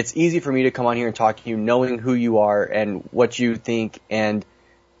it's easy for me to come on here and talk to you knowing who you are and what you think, and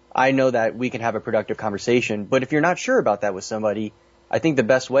I know that we can have a productive conversation. But if you're not sure about that with somebody, I think the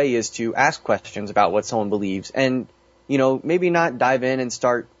best way is to ask questions about what someone believes, and maybe not dive in and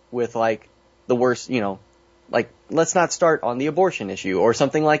start with like the worst, let's not start on the abortion issue or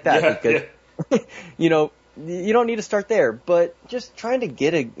something like that, because you don't need to start there, but just trying to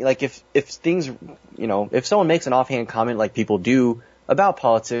get if things, if someone makes an offhand comment like people do about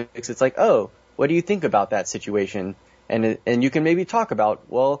politics, it's like, oh, what do you think about that situation? And you can maybe talk about,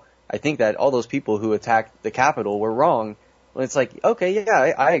 well, I think that all those people who attacked the Capitol were wrong. Well, it's like, okay,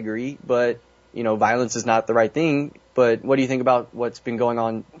 yeah, I agree, but violence is not the right thing. But what do you think about what's been going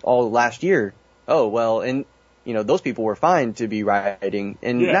on all last year? Oh, well, and those people were fine to be rioting,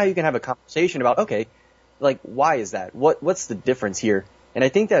 and now you can have a conversation about, okay, like, why is that? What's the difference here? And I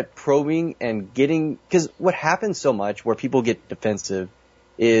think that probing and because what happens so much where people get defensive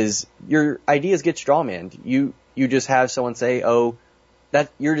is your ideas get strawmanned. You just have someone say, oh, that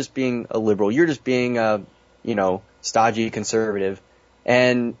you're just being a liberal. You're just being a, stodgy conservative.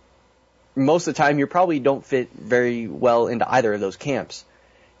 And most of the time you probably don't fit very well into either of those camps.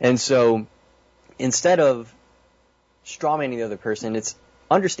 And so instead of strawmanning the other person, it's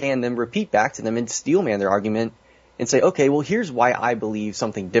understand them, repeat back to them, and steelman their argument and say, okay, well, here's why I believe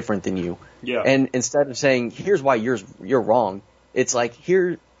something different than you. Yeah. And instead of saying, here's why you're wrong, it's like,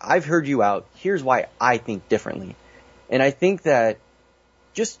 here, I've heard you out. Here's why I think differently. And I think that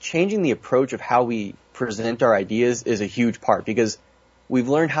just changing the approach of how we present our ideas is a huge part, because we've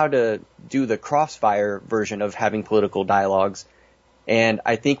learned how to do the crossfire version of having political dialogues. And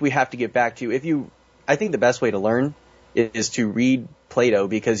I think we have to get back to, I think the best way to learn is to read Plato,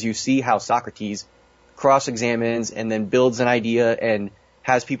 because you see how Socrates cross-examines and then builds an idea and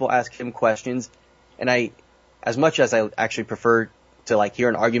has people ask him questions. And as much as I actually prefer to hear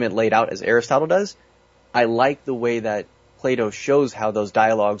an argument laid out as Aristotle does, I like the way that Plato shows how those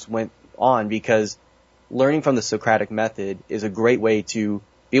dialogues went on, because learning from the Socratic method is a great way to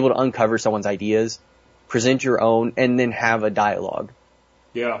be able to uncover someone's ideas, present your own, and then have a dialogue.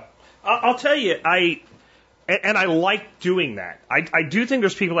 Yeah. I'll tell you, and I like doing that. I do think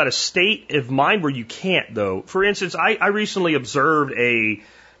there's people at a state of mind where you can't, though. For instance, I recently observed a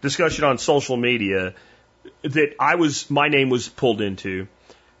discussion on social media that my name was pulled into,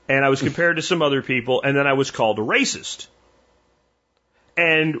 and I was compared to some other people, and then I was called a racist.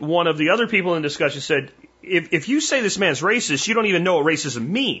 And one of the other people in the discussion said, if you say this man's racist, you don't even know what racism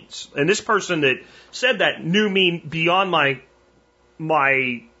means. And this person that said that knew me beyond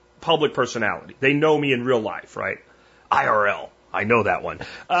my public personality. They know me in real life, right? IRL. I know that one.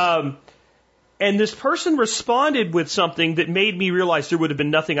 And this person responded with something that made me realize there would have been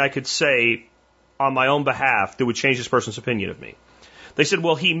nothing I could say on my own behalf that would change this person's opinion of me. They said,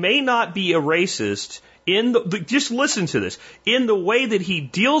 well, he may not be a racist just listen to this, in the way that he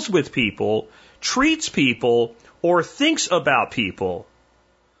deals with people, treats people, or thinks about people.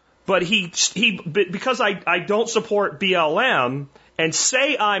 But because I don't support BLM, and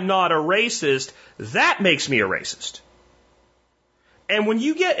say I'm not a racist, that makes me a racist. And when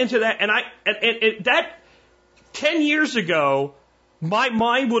you get into that, and that 10 years ago, my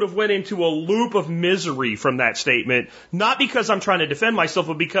mind would have went into a loop of misery from that statement, not because I'm trying to defend myself,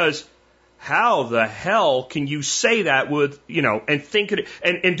 but because how the hell can you say that with, and think it,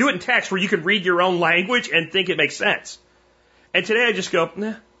 and do it in text where you can read your own language and think it makes sense. And today I just go,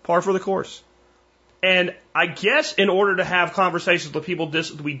 par for the course. And I guess in order to have conversations with people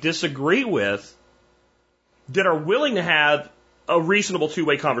we disagree with that are willing to have a reasonable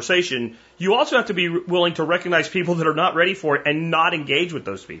two-way conversation, you also have to be willing to recognize people that are not ready for it and not engage with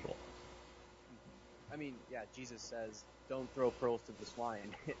those people. I mean, yeah, Jesus says, don't throw pearls to the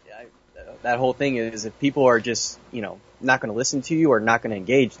swine. That whole thing is if people are just, not going to listen to you or not going to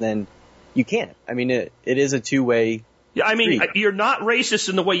engage, then you can't. I mean, it is a two-way. Yeah, I mean, you're not racist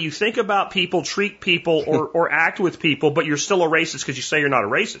in the way you think about people, treat people, or act with people, but you're still a racist because you say you're not a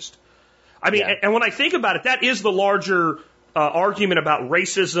racist. I mean, and when I think about it, that is the larger argument about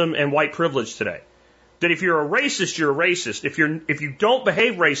racism and white privilege today. That if you're a racist, you're a racist. If you don't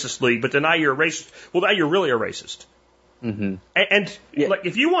behave racistly but deny you're a racist, well, now you're really a racist. Mm-hmm. And like,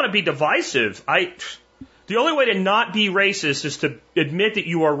 if you want to be divisive, the only way to not be racist is to admit that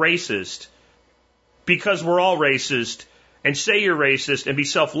you are racist, because we're all racist, and say you're racist and be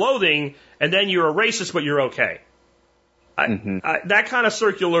self-loathing, and then you're a racist but you're okay. That kind of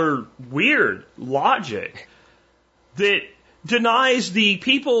circular, weird logic that denies the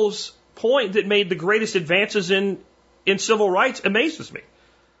people's point that made the greatest advances in civil rights amazes me.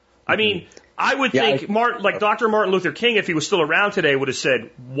 I mean, I would think Dr. Martin Luther King, if he was still around today, would have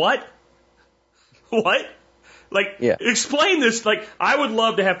said, what? What? Explain this. I would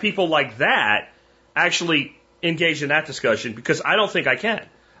love to have people like that actually engage in that discussion, because I don't think I can.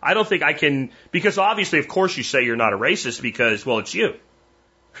 I don't think I can, because obviously, of course, you say you're not a racist because, well, it's you.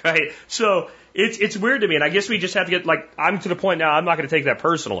 Right? So it's weird to me, and I guess we just have to get, I'm to the point now, I'm not going to take that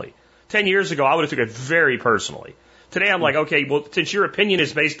personally. 10 years ago, I would have took it very personally. Today, I'm like, okay, well, since your opinion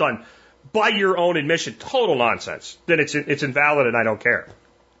is based on, by your own admission, total nonsense, then it's invalid and I don't care.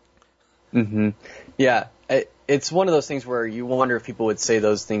 Mm-hmm. Yeah. It's one of those things where you wonder if people would say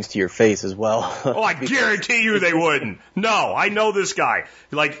those things to your face as well. Oh, I guarantee you they wouldn't. No, I know this guy.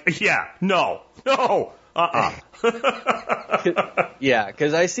 No. Yeah,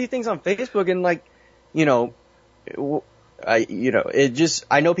 because I see things on Facebook and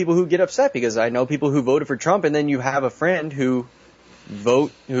I know people who get upset because I know people who voted for Trump, and then you have a friend who's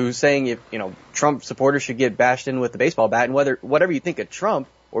saying if Trump supporters should get bashed in with the baseball bat, and whatever you think of Trump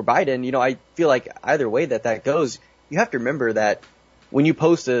or Biden, I feel like either way that goes, you have to remember that when you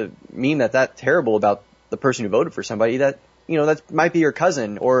post a meme that's terrible about the person who voted for somebody, that that might be your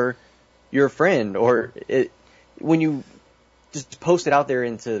cousin or your friend, or when you just post it out there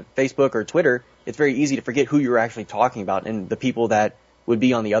into Facebook or Twitter, it's very easy to forget who you're actually talking about and the people that would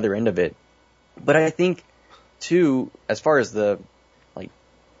be on the other end of it. But I think too, as far as the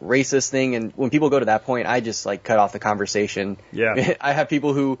racist thing, and when people go to that point, I just cut off the conversation. Yeah. I have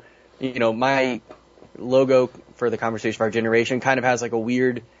people who, my logo for the Conversation of Our Generation kind of has a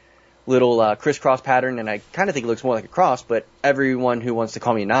weird little crisscross pattern, and I kind of think it looks more like a cross, but everyone who wants to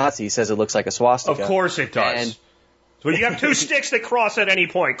call me a Nazi says it looks like a swastika. Of course it does. And so when you have two sticks that cross at any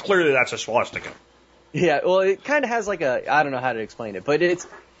point, clearly that's a swastika. Yeah, well, it kind of has I don't know how to explain it, but it's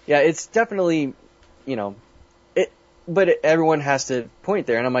definitely, but everyone has to point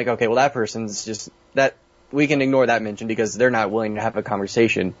there, and I'm like, okay, well, that person's just, that, we can ignore that mention because they're not willing to have a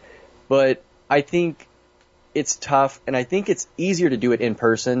conversation. But I think it's tough, and I think it's easier to do it in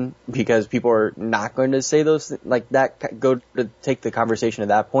person because people are not going to say those, go to take the conversation at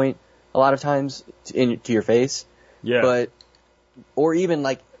that point a lot of times to your face. Yeah. But, or even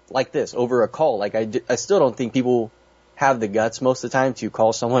like this, over a call. I still don't think people have the guts most of the time to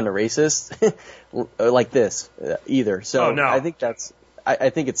call someone a racist like this either. So no. I think I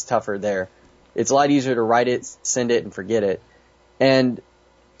think it's tougher there. It's a lot easier to write it, send it, and forget it. And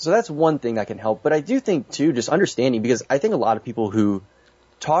so that's one thing that can help. But I do think too, just understanding, because I think a lot of people who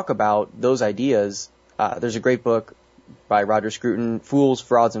talk about those ideas, there's a great book by Roger Scruton, Fools,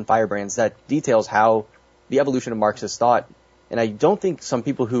 Frauds, and Firebrands, that details how the evolution of Marxist thought. And I don't think some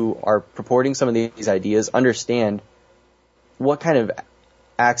people who are purporting some of these ideas understand what kind of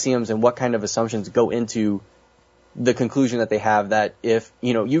axioms and what kind of assumptions go into the conclusion that they have, that if,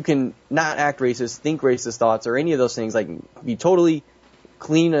 you can not act racist, think racist thoughts, or any of those things, be totally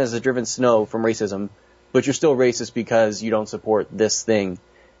clean as a driven snow from racism, but you're still racist because you don't support this thing.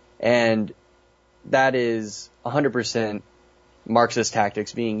 And that is 100% Marxist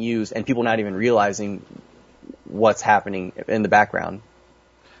tactics being used, and people not even realizing what's happening in the background.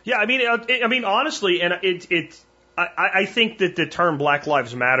 Yeah, I mean, honestly, and I think that the term Black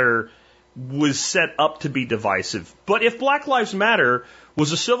Lives Matter was set up to be divisive. But if Black Lives Matter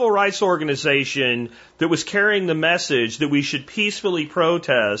was a civil rights organization that was carrying the message that we should peacefully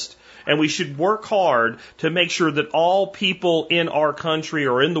protest and we should work hard to make sure that all people in our country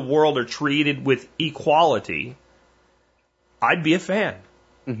or in the world are treated with equality, I'd be a fan.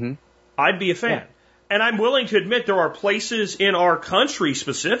 Mm-hmm. I'd be a fan. Yeah. And I'm willing to admit there are places in our country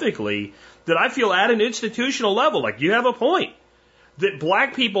specifically that I feel at an institutional level, like you have a point, that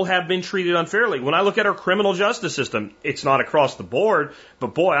black people have been treated unfairly. When I look at our criminal justice system, it's not across the board,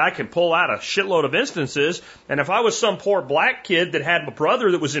 but boy, I can pull out a shitload of instances. And if I was some poor black kid that had a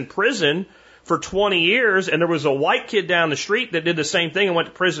brother that was in prison for 20 years and there was a white kid down the street that did the same thing and went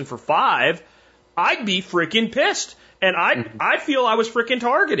to prison for 5, I'd be freaking pissed. And I'd feel I was freaking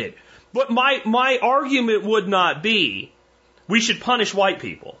targeted. But my argument would not be we should punish white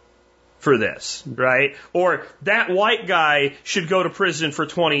people for this, right? Or that white guy should go to prison for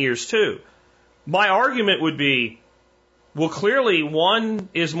 20 years too. My argument would be, well, clearly one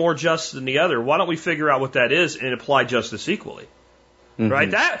is more just than the other. Why don't we figure out what that is and apply justice equally? Mm-hmm.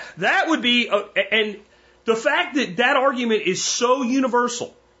 Right? That would be, and the fact that that argument is so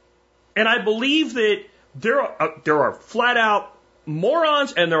universal, and I believe that there are flat out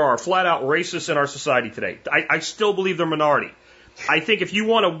morons and there are flat out racists in our society today. I still believe they're minority. I think if you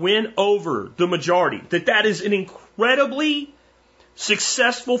want to win over the majority, that is an incredibly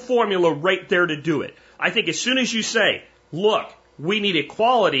successful formula right there to do it. I think as soon as you say, look, we need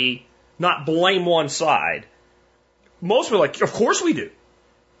equality, not blame one side, most people are like, of course we do.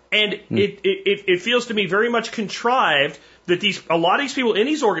 And it feels to me very much contrived that a lot of these people in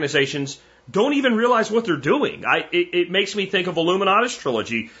these organizations don't even realize what they're doing. It makes me think of Illuminatus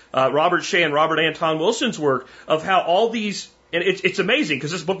trilogy, Robert Shea and Robert Anton Wilson's work of how all these, and it's amazing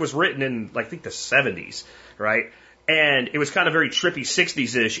because this book was written in, I think, the 70s, right? And it was kind of very trippy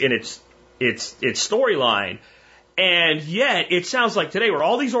 60s-ish in its storyline. And yet, it sounds like today where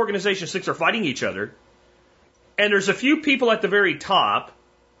all these organizations are fighting each other, and there's a few people at the very top,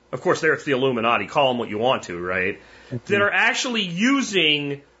 of course, there it's the Illuminati, call them what you want to, right? Mm-hmm. That are actually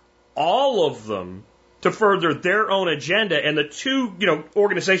using all of them to further their own agenda, and the two,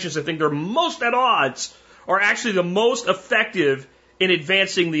 organizations that think they're most at odds are actually the most effective in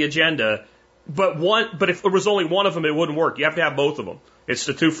advancing the agenda. But if there was only one of them, it wouldn't work. You have to have both of them. It's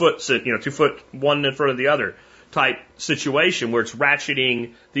the 2 foot, 2 foot one in front of the other type situation where it's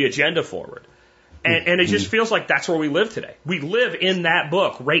ratcheting the agenda forward. And it just feels like that's where we live today. We live in that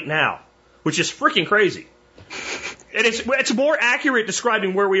book right now, which is freaking crazy. And it's more accurate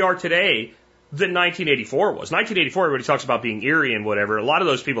describing where we are today than 1984 was. 1984, everybody talks about being eerie and whatever. A lot of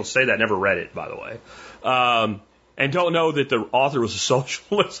those people say that never read it, by the way. And don't know that the author was a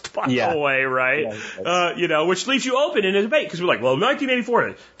socialist, by the way, right? Yeah, which leaves you open in a debate because we're like, well,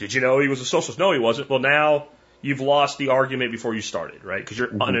 1984, did you know he was a socialist? No, he wasn't. Well, now you've lost the argument before you started, right? Because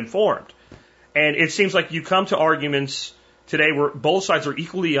you're uninformed. And it seems like you come to arguments today where both sides are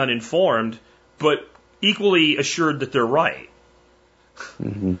equally uninformed, but equally assured that they're right.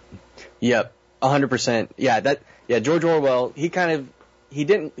 Mm-hmm. Yep, 100%. Yeah, George Orwell, he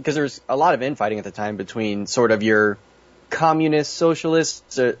didn't, because there's a lot of infighting at the time between sort of your communist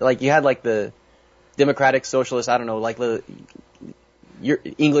socialists, like you had like the Democratic Socialists, I don't know, like your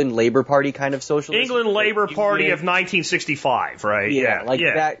England Labour Party kind of socialist. England Labour Party of 1965, right? Yeah,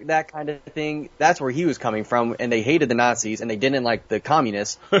 that kind of thing. That's where he was coming from, and they hated the Nazis, and they didn't like the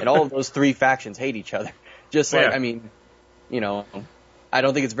communists, and all of those three factions hate each other. Just like, I mean, I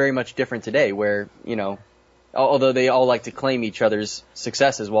don't think it's very much different today where, although they all like to claim each other's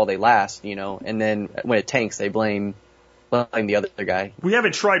successes while they last, and then when it tanks, they blame the other guy. We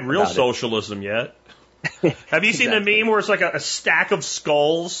haven't tried real socialism yet. Have you seen the meme where it's like a stack of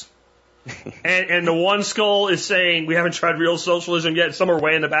skulls? And the one skull is saying, we haven't tried real socialism yet. Somewhere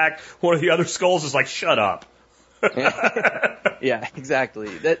way in the back, one of the other skulls is like, shut up. Yeah, exactly.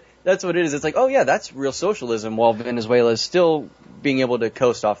 That's what it is. It's like, oh yeah, that's real socialism, while Venezuela is still being able to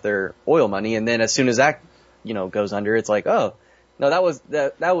coast off their oil money. And then as soon as that, goes under, it's like, oh, no,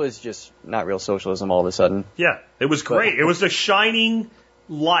 that was just not real socialism all of a sudden. Yeah, it was great. It was a shining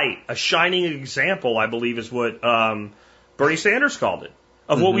light, a shining example, I believe is what Bernie Sanders called it,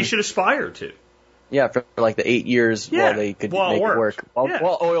 of what we should aspire to. Yeah, for like the 8 years while they could make it work.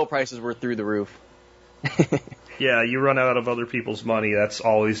 While oil prices were through the roof. Yeah, you run out of other people's money. That's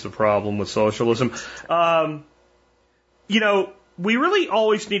always the problem with socialism. We really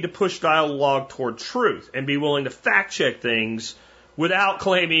always need to push dialogue toward truth and be willing to fact check things without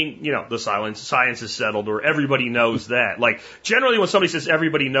claiming, the science is settled or everybody knows that. Like, generally when somebody says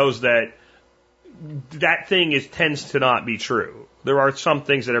everybody knows that, that thing tends to not be true. There are some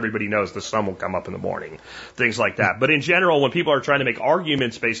things that everybody knows. The sun will come up in the morning, things like that. But in general, when people are trying to make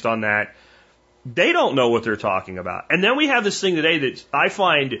arguments based on that, they don't know what they're talking about. And then we have this thing today that I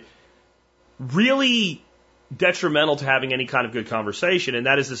find really detrimental to having any kind of good conversation, and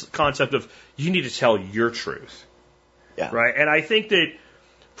that is this concept of you need to tell your truth. Yeah. Right? And I think that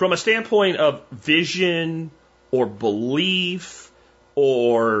from a standpoint of vision or belief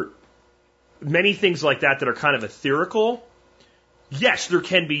or many things like that are kind of ethereal, yes, there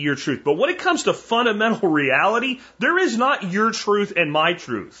can be your truth. But when it comes to fundamental reality, there is not your truth and my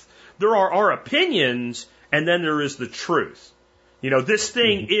truth. There are our opinions, and then there is the truth. This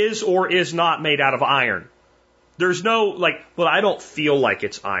thing is or is not made out of iron. There's no, I don't feel like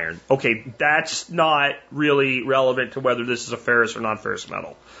it's iron. Okay, that's not really relevant to whether this is a ferrous or non-ferrous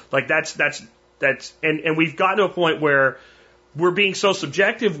metal. And we've gotten to a point where we're being so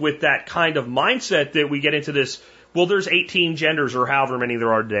subjective with that kind of mindset that we get into this, well, there's 18 genders or however many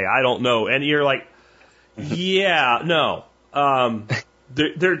there are today. I don't know. And you're like, yeah, no.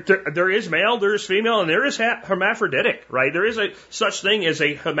 There is male, there is female, and there is hermaphroditic, right? There is a such thing as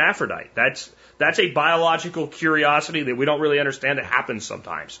a hermaphrodite. That's a biological curiosity that we don't really understand. It happens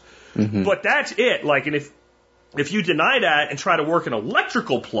sometimes. Mm-hmm. But that's it. And if you deny that and try to work an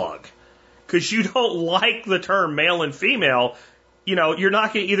electrical plug, because you don't like the term male and female, you're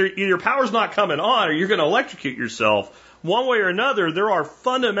not going to either your power's not coming on or you're going to electrocute yourself. One way or another, there are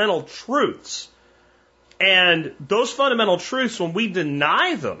fundamental truths. And those fundamental truths, when we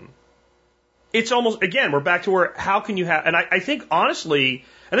deny them, it's almost, again, we're back to where, how can you have, and I think honestly,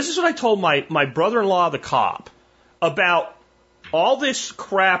 and this is what I told my brother-in-law, the cop, about all this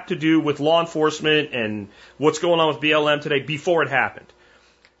crap to do with law enforcement and what's going on with BLM today before it happened.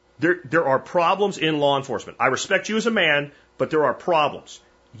 There are problems in law enforcement. I respect you as a man, but there are problems.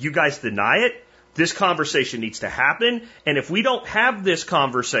 You guys deny it. This conversation needs to happen. And if we don't have this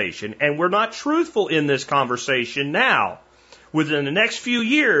conversation and we're not truthful in this conversation now, within the next few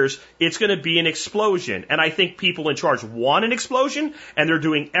years, it's going to be an explosion. And I think people in charge want an explosion, and they're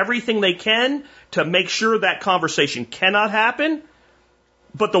doing everything they can to make sure that conversation cannot happen.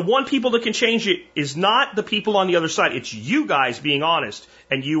 But the one people that can change it is not the people on the other side. It's you guys being honest,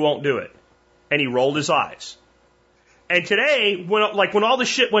 and you won't do it. And he rolled his eyes. And today, when all this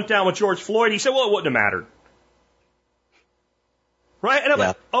shit went down with George Floyd, he said, well, it wouldn't have mattered. Right? And I'm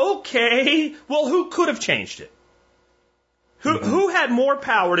like, okay, well, who could have changed it? Who had more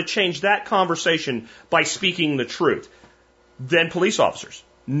power to change that conversation by speaking the truth than police officers?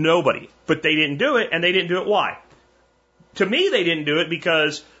 Nobody. But they didn't do it, and they didn't do it why? To me, they didn't do it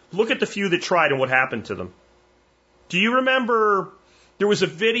because look at the few that tried and what happened to them. Do you remember there was a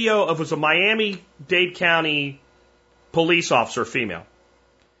video of, it was a Miami-Dade County police officer, female.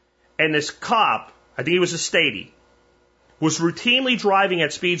 And this cop, I think he was a statey, was routinely driving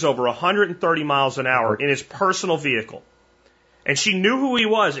at speeds over 130 miles an hour in his personal vehicle. And she knew who he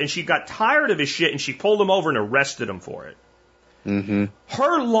was, and she got tired of his shit, and she pulled him over and arrested him for it. Mm-hmm.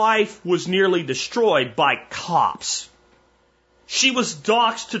 Her life was nearly destroyed by cops. She was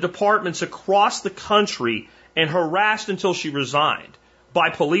doxxed to departments across the country and harassed until she resigned by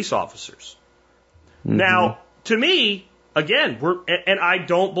police officers. Mm-hmm. Now, to me, again, and I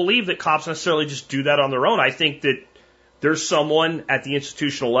don't believe that cops necessarily just do that on their own. I think that there's someone at the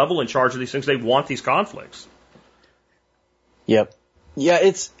institutional level in charge of these things. They want these conflicts. Yep. Yeah,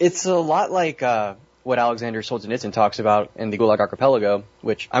 it's a lot like what Alexander Solzhenitsyn talks about in the Gulag Archipelago,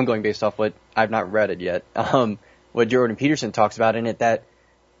 which I'm going based off what I've not read it yet. What Jordan Peterson talks about in it, that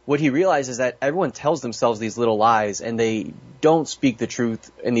what he realizes is that everyone tells themselves these little lies, and they don't speak the truth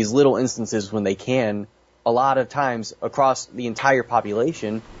in these little instances when they can, a lot of times across the entire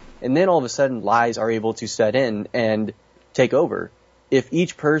population, and then all of a sudden lies are able to set in and take over. If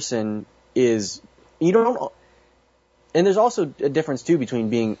each person is, and there's also a difference too between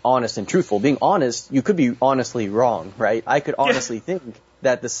being honest and truthful. Being honest, you could be honestly wrong, right? I could honestly think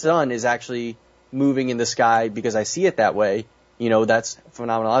that the sun is actually moving in the sky because I see it that way. That's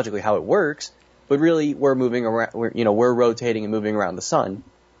phenomenologically how it works. But really, we're moving around, we're rotating and moving around the sun.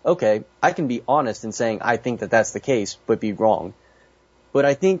 Okay, I can be honest in saying I think that that's the case, but be wrong. But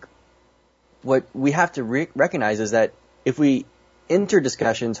I think what we have to recognize is that if we enter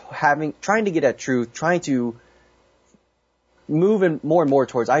discussions trying to get at truth, trying to move in more and more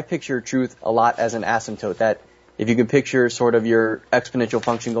towards, I picture truth a lot as an asymptote, that if you can picture sort of your exponential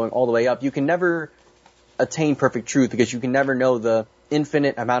function going all the way up, you can never attain perfect truth because you can never know the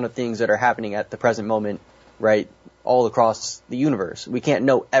infinite amount of things that are happening at the present moment, right? all across the universe. We can't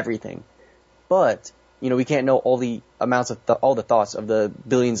know everything. But, we can't know all the amounts of all the thoughts of the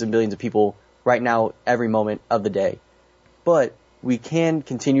billions and billions of people right now, every moment of the day. But we can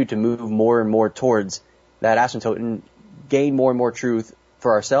continue to move more and more towards that asymptote and gain more and more truth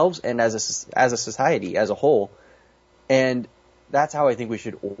for ourselves and as a society as a whole. And that's how I think we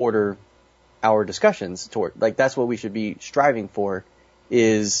should order our discussions toward. Like, that's what we should be striving for,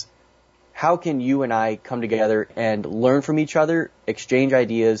 is how can you and I come together and learn from each other, exchange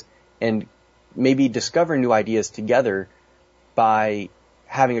ideas, and maybe discover new ideas together by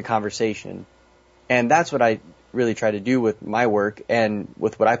having a conversation. And that's what I really try to do with my work and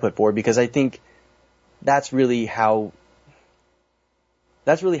with what I put forward, because I think that's really how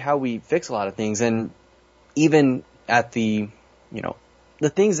we fix a lot of things. And even at the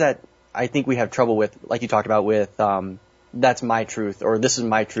things that I think we have trouble with, like you talked about with, that's my truth, or this is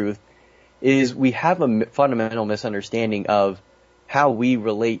my truth, is we have a fundamental misunderstanding of how we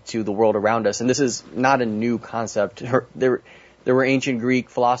relate to the world around us. And this is not a new concept. There were ancient Greek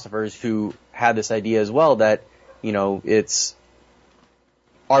philosophers who had this idea as well, that, it's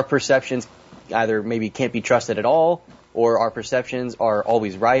our perceptions either maybe can't be trusted at all, or our perceptions are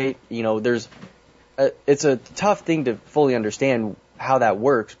always right. It's a tough thing to fully understand how that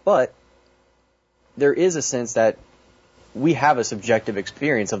works, but there is a sense that we have a subjective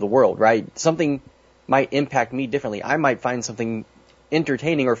experience of the world, right? Something might impact me differently. I might find something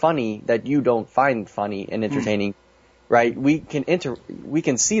entertaining or funny that you don't find funny and entertaining, right? We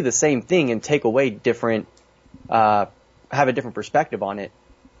can see the same thing and take away different, have a different perspective on it.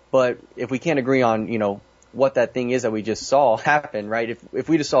 But if we can't agree on, what that thing is that we just saw happen, right? If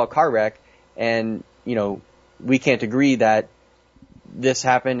we just saw a car wreck and, we can't agree that this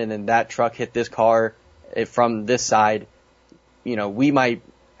happened and then that truck hit this car from this side, we might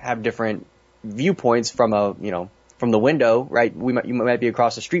have different viewpoints from the window, right? You might be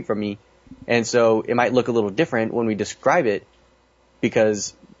across the street from me. And so it might look a little different when we describe it,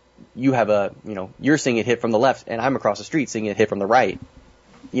 because you have you're seeing it hit from the left and I'm across the street seeing it hit from the right.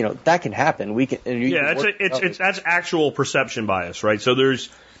 That can happen. That's actual perception bias, right? So there's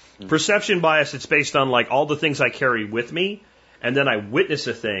perception bias. It's based on like all the things I carry with me, and then I witness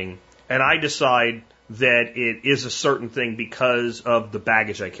a thing and I decide that it is a certain thing because of the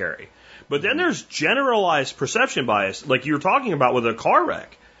baggage I carry. But then there's generalized perception bias, like you were talking about with a car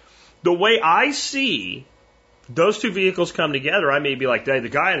wreck. The way I see those two vehicles come together, I may be like, hey, the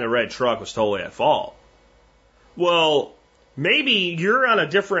guy in the red truck was totally at fault. Well, maybe you're on a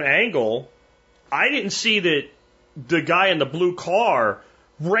different angle. I didn't see that the guy in the blue car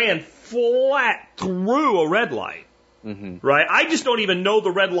ran flat through a red light, right? I just don't even know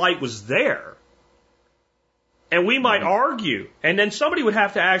the red light was there. And we might argue, and then somebody would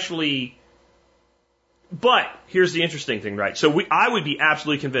have to actually. But here's the interesting thing, right? So I would be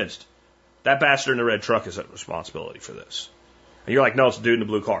absolutely convinced that bastard in the red truck is at responsibility for this. And you're like, no, it's the dude in the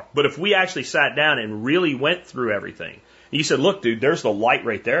blue car. But if we actually sat down and really went through everything, and you said, look, dude, there's the light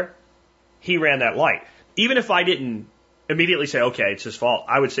right there. He ran that light. Even if I didn't immediately say, okay, it's his fault,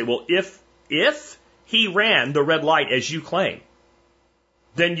 I would say, well, if he ran the red light as you claim,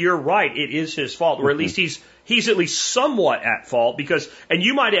 then you're right, it is his fault, or at least he's at least somewhat at fault, because, and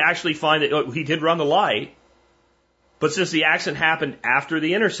you might actually find that he did run the light, but since the accident happened after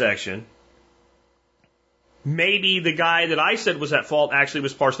the intersection, maybe the guy that I said was at fault actually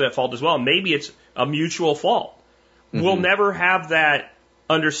was partially at fault as well. Maybe it's a mutual fault. We'll never have that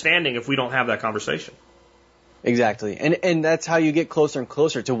understanding if we don't have that conversation. Exactly. And that's how you get closer and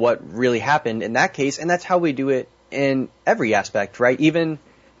closer to what really happened in that case, and that's how we do it in every aspect, right? Even,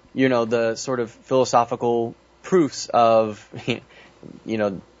 the sort of philosophical proofs of,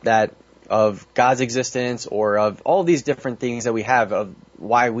 that of God's existence, or of all these different things that we have, of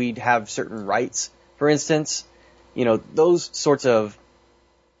why we have certain rights, for instance, those sorts of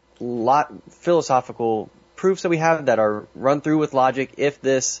philosophical proofs that we have that are run through with logic. If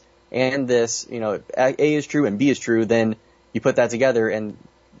this and this, A is true and B is true, then you put that together and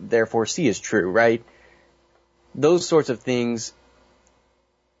therefore C is true, right? Those sorts of things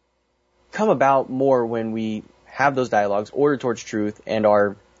come about more when we have those dialogues ordered towards truth and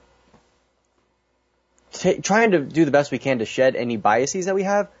are trying to do the best we can to shed any biases that we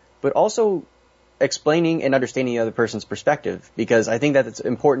have, but also explaining and understanding the other person's perspective, because I think that it's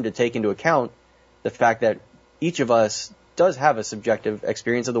important to take into account the fact that each of us does have a subjective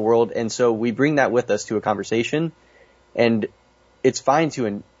experience of the world, and so we bring that with us to a conversation, and it's fine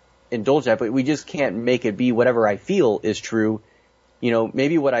to indulge that, but we just can't make it be whatever I feel is true.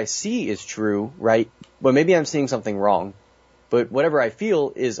 Maybe what I see is true, right? But maybe I'm seeing something wrong. But whatever I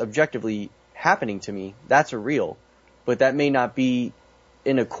feel is objectively happening to me. That's real. but that may not be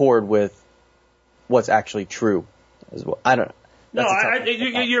in accord with what's actually true as well. I don't know. No,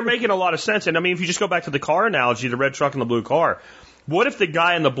 you're making a lot of sense. And I mean, if you just go back to the car analogy, the red truck and the blue car, what if the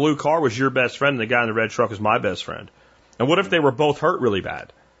guy in the blue car was your best friend and the guy in the red truck was my best friend? And what if they were both hurt really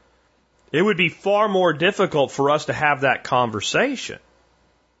bad? It would be far more difficult for us to have that conversation,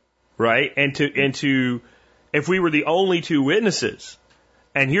 right? And to if we were the only two witnesses,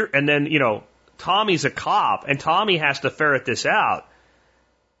 and then, you know, Tommy's a cop and Tommy has to ferret this out,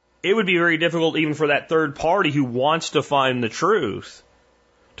 it would be very difficult even for that third party who wants to find the truth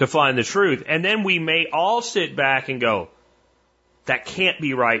to find the truth. And then we may all sit back and go, that can't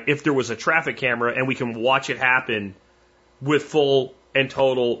be right if there was a traffic camera and we can watch it happen with full and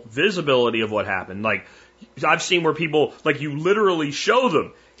total visibility of what happened. Like, I've seen where people, like, you literally show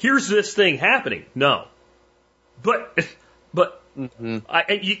them, here's this thing happening. No. But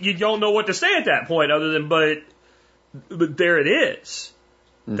you don't know what to say at that point other than, but there it is.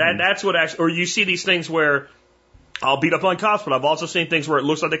 That's what actually, or you see these things where I'll beat up on cops, but I've also seen things where it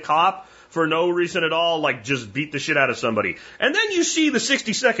looks like the cop, for no reason at all, like just beat the shit out of somebody. And then you see the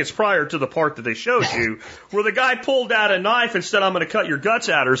 60 seconds prior to the part that they showed you, where the guy pulled out a knife and said, I'm going to cut your guts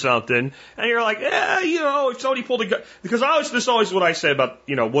out or something. And you're like, you know, if somebody pulled a gun, because this is always what I say about,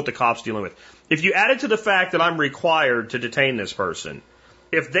 you know, what the cop's dealing with. If you add it to the fact that I'm required to detain this person,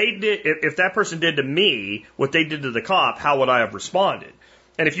 if that person did to me what they did to the cop, how would I have responded?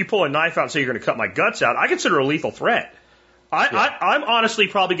 And if you pull a knife out and say you're going to cut my guts out, I consider it a lethal threat. I'm honestly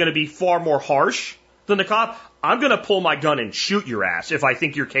probably going to be far more harsh than the cop. I'm going to pull my gun and shoot your ass if I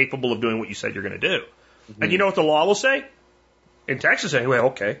think you're capable of doing what you said you're going to do. Mm-hmm. And you know what the law will say? In Texas anyway,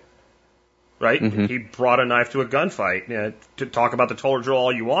 okay. Right? Mm-hmm. He brought a knife to a gunfight. You know, to talk about the total drill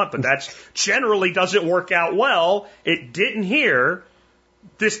all you want, but that's generally doesn't work out well. It didn't here.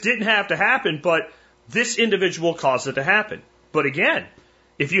 This didn't have to happen, but this individual caused it to happen. But again,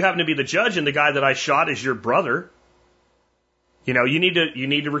 if you happen to be the judge and the guy that I shot is your brother, you know, you need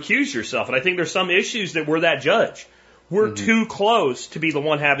to recuse yourself. And I think there's some issues that we're that judge. We're too close to be the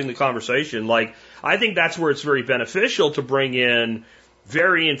one having the conversation. Like, I think that's where it's very beneficial to bring in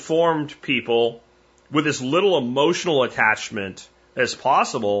very informed people with as little emotional attachment as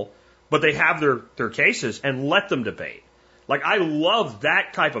possible, but they have their cases, and let them debate. Like, I love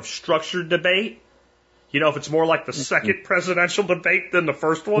that type of structured debate. You know, if it's more like the second presidential debate than the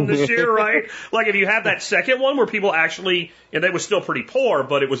first one this year, right? Like, if you have that second one where people actually, and it was still pretty poor,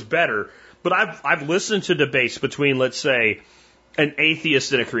 but it was better. But I've listened to debates between, let's say, an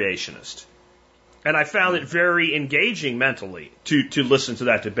atheist and a creationist. And I found it very engaging mentally to listen to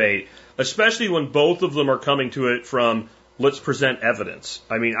that debate, especially when both of them are coming to it from, let's present evidence.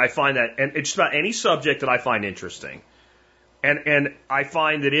 I mean, I find that, and it's just about any subject that I find interesting. And I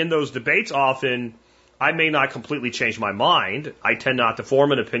find that in those debates often, I may not completely change my mind. I tend not to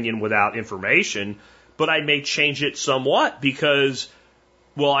form an opinion without information, but I may change it somewhat because,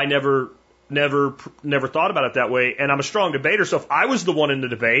 well, I never thought about it that way. And I'm a strong debater, so if I was the one in the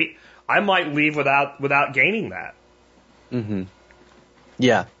debate, I might leave without gaining that. Mm-hmm.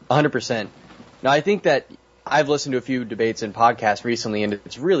 Yeah, 100%. Now, I think that I've listened to a few debates and podcasts recently, and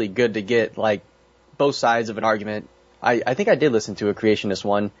it's really good to get, like, both sides of an argument. I think I did listen to a creationist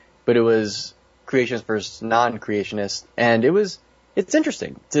one, but it was creationist versus non-creationist, and it's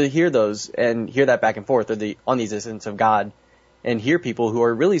interesting to hear those and hear that back and forth on the existence of God, and hear people who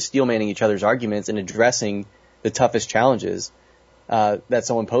are really steelmanning each other's arguments and addressing the toughest challenges that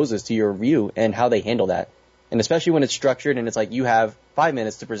someone poses to your view and how they handle that. And especially when it's structured and it's like you have 5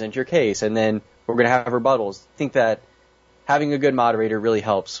 minutes to present your case and then we're going to have rebuttals. I think that having a good moderator really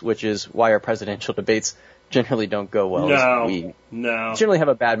helps, which is why our presidential debates generally don't go well. We generally have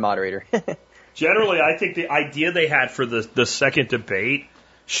a bad moderator. Generally, I think the idea they had for the second debate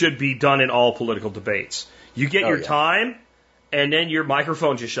should be done in all political debates. You get your time, and then your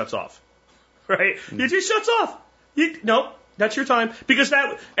microphone just shuts off. Right? It just shuts off. No, that's your time. Because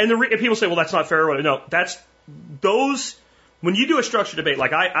and people say, well, that's not fair. No, when you do a structured debate,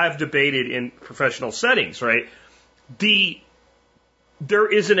 like I've debated in professional settings, right?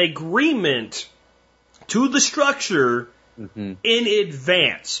 There is an agreement to the structure in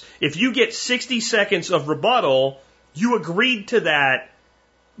advance. If you get 60 seconds of rebuttal, you agreed to that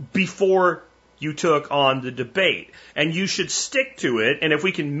before you took on the debate. And you should stick to it. And if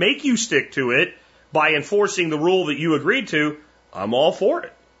we can make you stick to it by enforcing the rule that you agreed to, I'm all for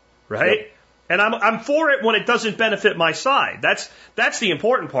it. Right? Yep. And I'm for it when it doesn't benefit my side. That's the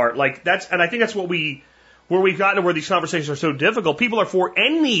important part. And I think that's where we've gotten to where these conversations are so difficult. People are for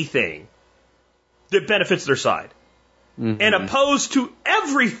anything that benefits their side. And opposed to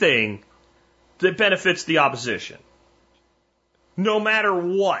everything that benefits the opposition. no matter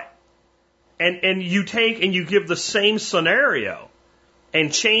what. And you take and you give the same scenario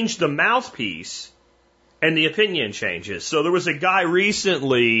and change the mouthpiece, and the opinion changes. So there was a guy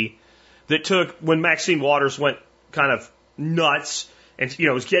recently that took, when Maxine Waters went kind of nuts and,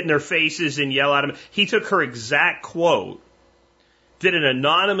 was getting their faces and yell at him, he took her exact quote, did an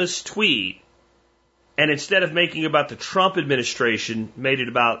anonymous tweet, and instead of making it about the Trump administration, made it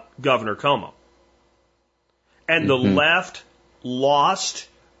about Governor Cuomo. And the left lost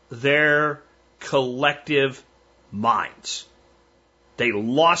their collective minds. They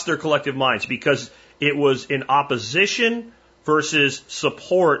lost their collective minds because it was in opposition versus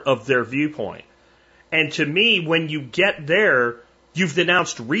support of their viewpoint. And to me, when you get there, you've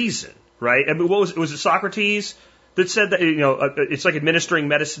denounced reason, right? I mean, was it Socrates that said that, it's like administering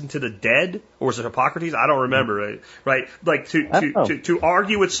medicine to the dead? Or was it Hippocrates? I don't remember, right? Like to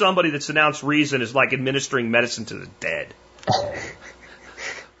argue with somebody that's denounced reason is like administering medicine to the dead.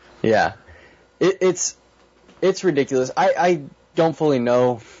 Yeah. It's ridiculous. I don't fully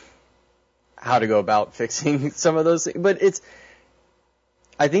know how to go about fixing some of those things, but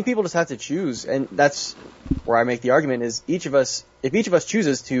I think people just have to choose, and that's where I make the argument is if each of us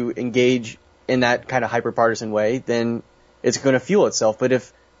chooses to engage in that kind of hyper-partisan way, then it's going to fuel itself. But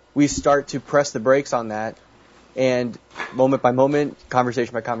if we start to press the brakes on that and moment by moment,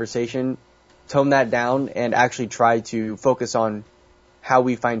 conversation by conversation, tone that down and actually try to focus on how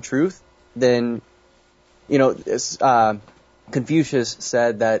we find truth, then, Confucius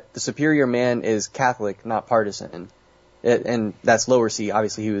said that the superior man is Catholic, not partisan. And that's lower C.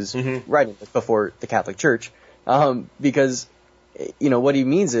 Obviously, he was writing this before the Catholic Church. Because, what he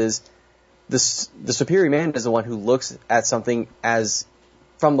means is the superior man is the one who looks at something as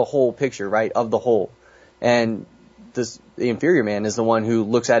from the whole picture, right, of the whole. And the inferior man is the one who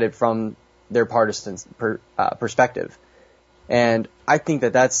looks at it from their partisan perspective. And I think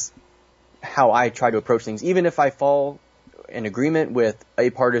that that's how I try to approach things. Even if I fall in agreement with a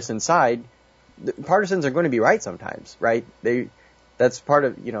partisan side, the partisans are going to be right sometimes, right? That's part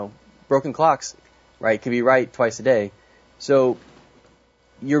of, broken clocks, right, can be right twice a day. So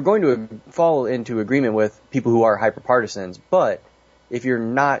you're going to fall into agreement with people who are hyper-partisans, but if you're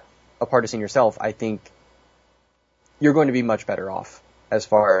not a partisan yourself, I think you're going to be much better off as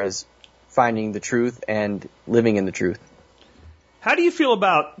far as finding the truth and living in the truth. How do you feel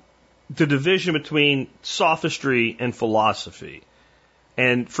about the division between sophistry and philosophy?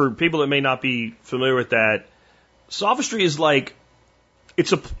 And for people that may not be familiar with that, sophistry is like,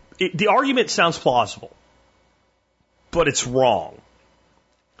 the argument sounds plausible, but it's wrong.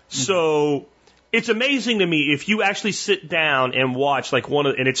 So it's amazing to me if you actually sit down and watch like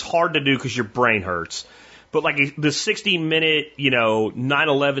and it's hard to do because your brain hurts, but like the 60-minute,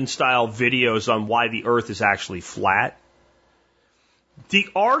 9/11 style videos on why the earth is actually flat. The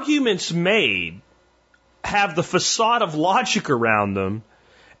arguments made have the facade of logic around them,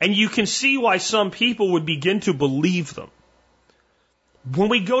 and you can see why some people would begin to believe them. When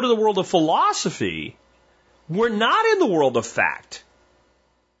we go to the world of philosophy, we're not in the world of fact.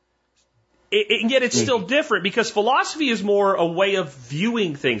 And yet it's still different because philosophy is more a way of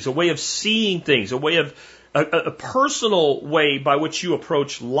viewing things, a way of seeing things, a way of a personal way by which you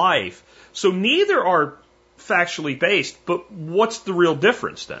approach life. So neither are factually based, but what's the real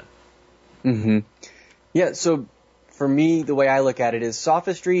difference then? Yeah, so for me, the way I look at it is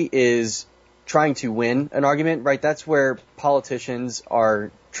sophistry is trying to win an argument, right? That's where politicians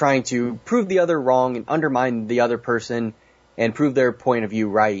are trying to prove the other wrong and undermine the other person and prove their point of view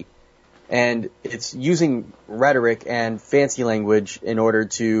right. And it's using rhetoric and fancy language in order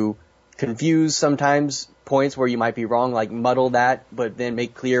to confuse sometimes points where you might be wrong, like muddle that, but then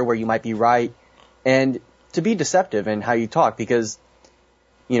make clear where you might be right. And to be deceptive in how you talk, because,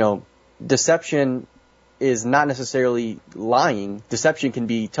 deception is not necessarily lying. Deception can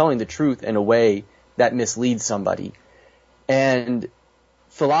be telling the truth in a way that misleads somebody. And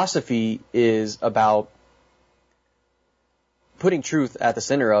philosophy is about putting truth at the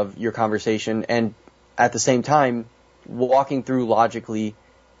center of your conversation and at the same time walking through logically.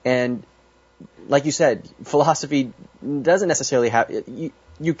 And like you said, philosophy doesn't necessarily have,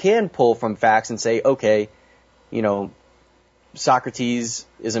 you can pull from facts and say, okay, Socrates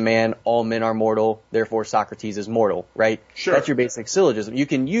is a man, all men are mortal, therefore Socrates is mortal, right? Sure. That's your basic syllogism. You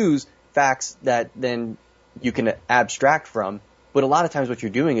can use facts that then you can abstract from, but a lot of times what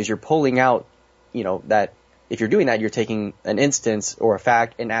you're doing is you're pulling out, that if you're doing that, you're taking an instance or a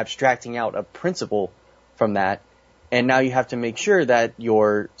fact and abstracting out a principle from that. And now you have to make sure that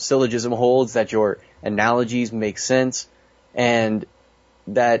your syllogism holds, that your analogies make sense, and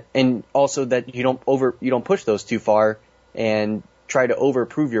also that you don't push those too far and try to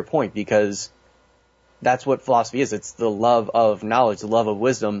overprove your point, because that's what philosophy is. It's the love of knowledge, the love of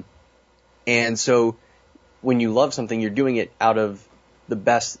wisdom. And so when you love something, you're doing it out of the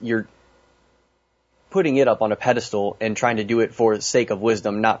best. You're putting it up on a pedestal and trying to do it for the sake of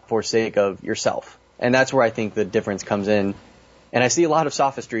wisdom, not for sake of yourself. And that's where I think the difference comes in. And I see a lot of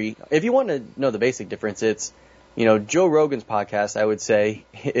sophistry. If you want to know the basic difference, it's, Joe Rogan's podcast, I would say,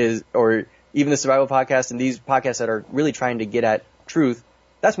 or even the Survival Podcast and these podcasts that are really trying to get at truth,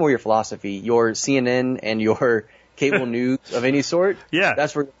 that's more your philosophy. Your CNN and your cable news of any sort, yeah,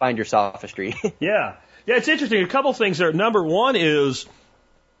 that's where you find your sophistry. Yeah, it's interesting. A couple things there. Number one is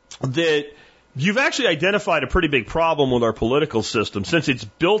that you've actually identified a pretty big problem with our political system since it's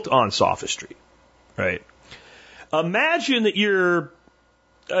built on sophistry, right? Imagine that you're,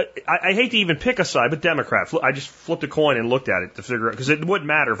 I hate to even pick a side, but Democrat. I just flipped a coin and looked at it to figure out, because it wouldn't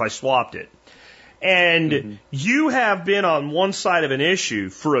matter if I swapped it. And you have been on one side of an issue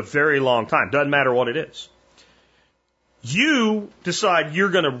for a very long time. Doesn't matter what it is. You decide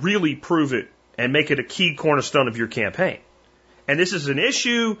you're going to really prove it and make it a key cornerstone of your campaign. And this is an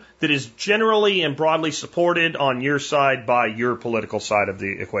issue that is generally and broadly supported on your side by your political side of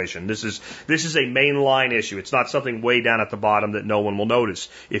the equation. This is a mainline issue. It's not something way down at the bottom that no one will notice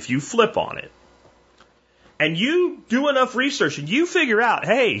if you flip on it. And you do enough research and you figure out,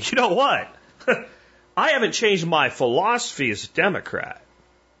 hey, you know what? I haven't changed my philosophy as a Democrat.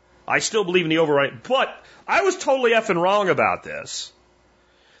 I still believe in the override, but I was totally effing wrong about this.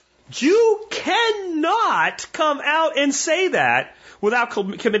 You cannot come out and say that without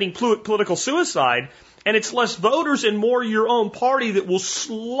committing political suicide, and it's less voters and more your own party that will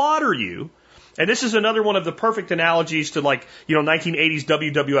slaughter you. And this is another one of the perfect analogies to 1980s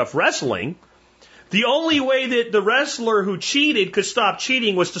WWF wrestling. The only way that the wrestler who cheated could stop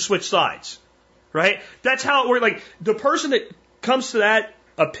cheating was to switch sides. Right? That's how it works. Like, the person that comes to that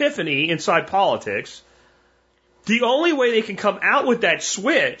epiphany inside politics, the only way they can come out with that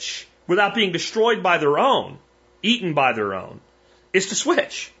switch without being destroyed by their own, eaten by their own, is to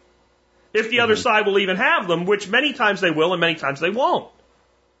switch. If the other side will even have them, which many times they will and many times they won't.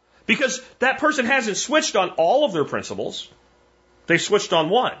 Because that person hasn't switched on all of their principles. They've switched on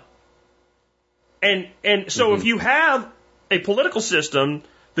one. And so if you have a political system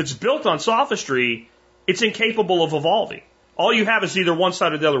that's built on sophistry, it's incapable of evolving. All you have is either one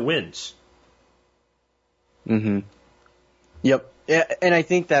side or the other wins. Yep. And I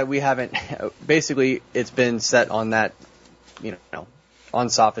think that we haven't, basically, it's been set on that, on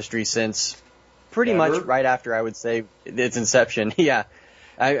sophistry since pretty much right after, I would say, its inception. Yeah.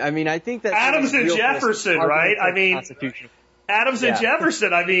 I mean, I think that Adams and Jefferson, right? I mean, Adams and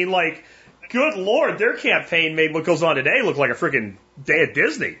Jefferson, good Lord, their campaign made what goes on today look like a freaking day at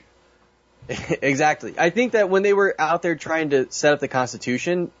Disney. Exactly. I think that when they were out there trying to set up the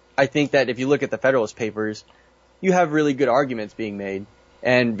Constitution, I think that if you look at the Federalist Papers, you have really good arguments being made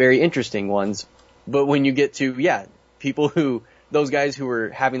and very interesting ones. But when you get to, those guys who were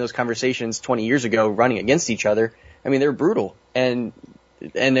having those conversations 20 years ago running against each other, I mean, they're brutal. And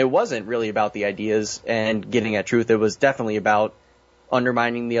it wasn't really about the ideas and getting at truth. It was definitely about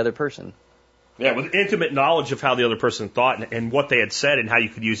undermining the other person. Yeah, with intimate knowledge of how the other person thought and what they had said and how you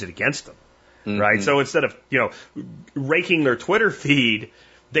could use it against them. Right? So instead of, raking their Twitter feed,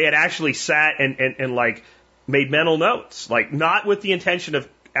 they had actually sat and made mental notes. Not with the intention of,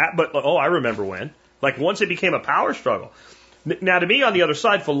 but, I remember when. Once it became a power struggle. Now, to me, on the other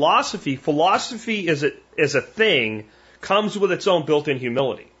side, philosophy is a thing, comes with its own built-in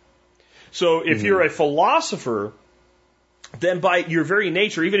humility. So if you're a philosopher, then by your very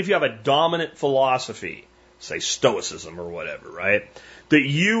nature, even if you have a dominant philosophy, say Stoicism or whatever, right, that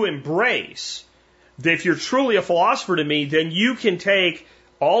you embrace, that if you're truly a philosopher to me, then you can take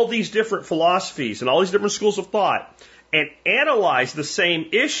all these different philosophies and all these different schools of thought and analyze the same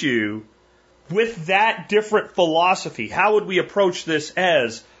issue with that different philosophy. How would we approach this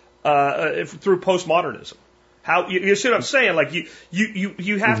as through postmodernism? How you see what I'm saying?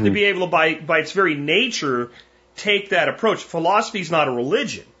 You have to be able to by its very nature take that approach. Philosophy is not a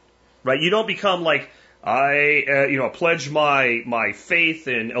religion, right? You don't become I pledge my faith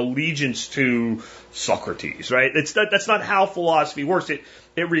and allegiance to Socrates, right? That's not how philosophy works.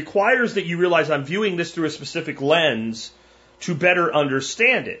 It requires that you realize I'm viewing this through a specific lens to better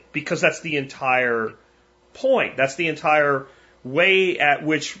understand it, because that's the entire point. That's the entire way at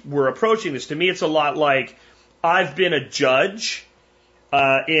which we're approaching this. To me, it's a lot like I've been a judge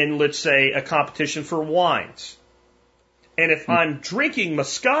in, let's say, a competition for wines. And if I'm drinking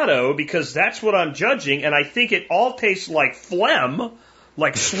Moscato because that's what I'm judging, and I think it all tastes like phlegm,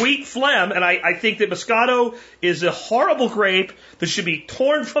 like sweet phlegm, and I think that Moscato is a horrible grape that should be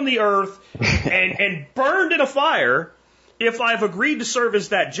torn from the earth and burned in a fire. If I've agreed to serve as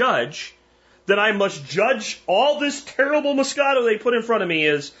that judge, then I must judge all this terrible Moscato they put in front of me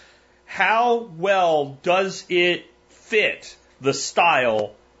is how well does it fit the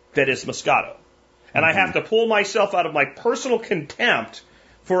style that is Moscato. And I have to pull myself out of my personal contempt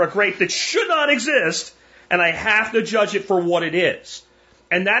for a grape that should not exist, and I have to judge it for what it is.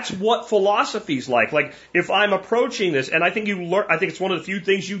 And that's what philosophy's like. Like, if I'm approaching this, and I think I think it's one of the few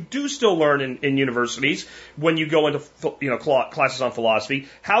things you do still learn in universities when you go into, classes on philosophy.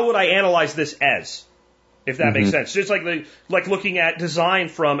 How would I analyze this as? If that makes sense. Just like looking at design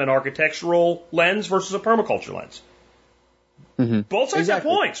from an architectural lens versus a permaculture lens. Both sides have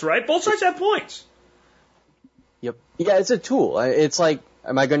points, right? Both sides have points. Yep. Yeah, it's a tool. It's like,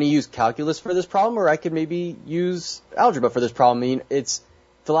 am I going to use calculus for this problem, or I could maybe use algebra for this problem? I mean,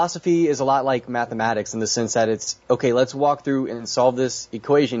 philosophy is a lot like mathematics in the sense that it's, okay, let's walk through and solve this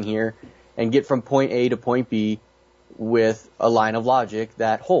equation here and get from point A to point B with a line of logic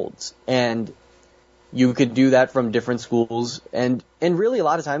that holds. And you could do that from different schools. And really, a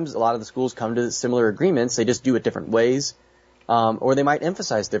lot of times, a lot of the schools come to similar agreements. They just do it different ways. Or they might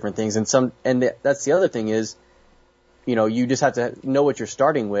emphasize different things. That's the other thing is, you just have to know what you're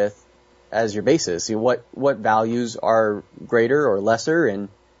starting with as your basis. What values are greater or lesser, and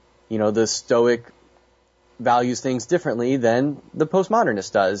the Stoic values things differently than the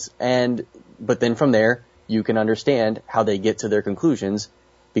postmodernist does. But then from there, you can understand how they get to their conclusions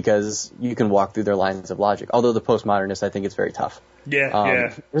because you can walk through their lines of logic. Although the postmodernist, I think it's very tough.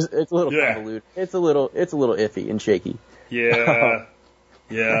 Yeah. It's a little convoluted. It's a little iffy and shaky. Yeah.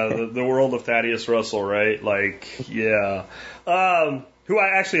 Yeah, the world of Thaddeus Russell, right? Like, yeah. Who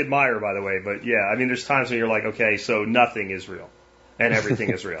I actually admire, by the way, but yeah, I mean, there's times when you're like, okay, so nothing is real and everything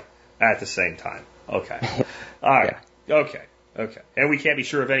is real at the same time. Okay. All right. Yeah. Okay. And we can't be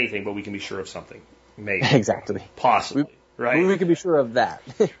sure of anything, but we can be sure of something. Maybe. Exactly. Possibly. Right? We can be sure of that.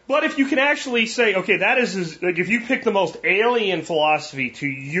 But if you can actually say, okay, that is, like, if you pick the most alien philosophy to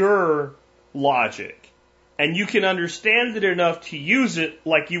your logic, and you can understand it enough to use it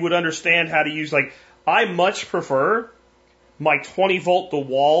like you would understand how to use, like, I much prefer my 20-volt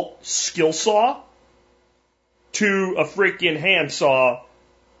DeWalt skill saw to a freaking handsaw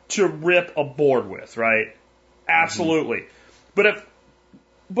to rip a board with, right? Absolutely.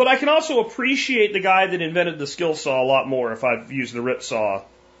 But I can also appreciate the guy that invented the skill saw a lot more if I've used the rip saw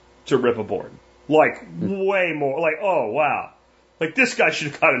to rip a board. Like, way more. Like, oh, wow. Like, this guy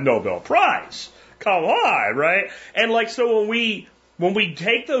should have got a Nobel Prize. Come on, right? And like, so when we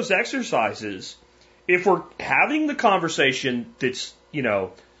take those exercises, if we're having the conversation that's,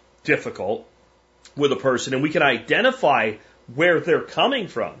 difficult with a person, and we can identify where they're coming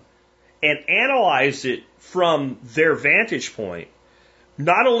from and analyze it from their vantage point,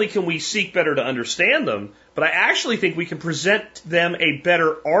 not only can we seek better to understand them, but I actually think we can present them a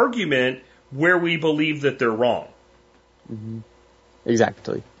better argument where we believe that they're wrong.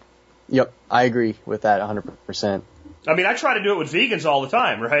 Exactly. Yep, I agree with that 100%. I mean, I try to do it with vegans all the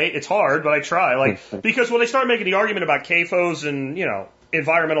time, right? It's hard, but I try. Like, because when they start making the argument about CAFOs and,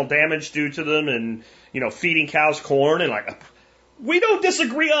 environmental damage due to them and, feeding cows corn and like, we don't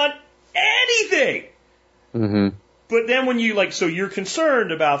disagree on anything. But then when you so you're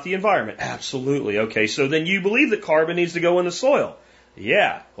concerned about the environment. Absolutely. Okay. So then you believe that carbon needs to go in the soil.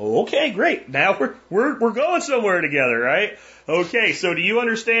 Yeah. Okay, great. Now we're going somewhere together, right? Okay. So do you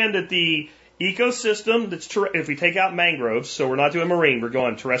understand that the ecosystem if we take out mangroves, so we're not doing marine, we're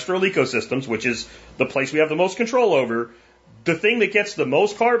going terrestrial ecosystems, which is the place we have the most control over. The thing that gets the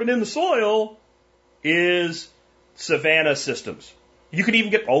most carbon in the soil is savanna systems. You could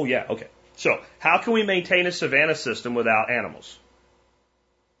even get, okay. So how can we maintain a savanna system without animals?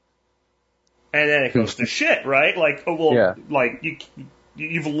 And then it goes to shit, right? Like,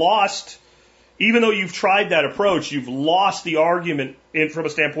 you've lost, even though you've tried that approach, you've lost the argument from a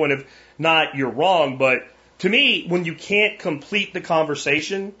standpoint of not you're wrong, but to me, when you can't complete the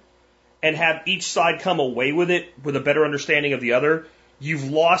conversation and have each side come away with it with a better understanding of the other, you've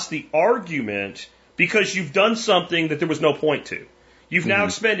lost the argument because you've done something that there was no point to. You've now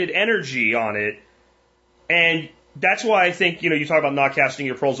expended energy on it, and that's why I think, you talk about not casting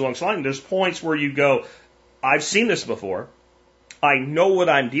your pearls among swine. There's points where you go, I've seen this before. I know what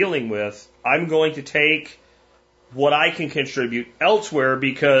I'm dealing with. I'm going to take what I can contribute elsewhere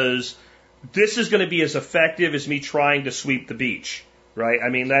because this is going to be as effective as me trying to sweep the beach, right? I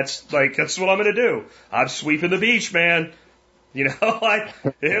mean, that's what I'm going to do. I'm sweeping the beach, man.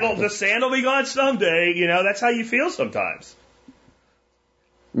 The sand will be gone someday. That's how you feel sometimes.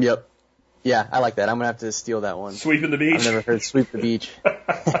 Yep. Yeah, I like that. I'm going to have to steal that one. Sweeping the beach? I've never heard sweep the beach.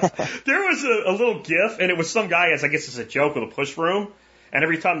 There was a little gif, and it was some guy, I guess it's a joke, with a push broom. And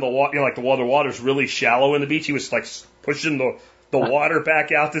every time the water's really shallow in the beach, he was like pushing the water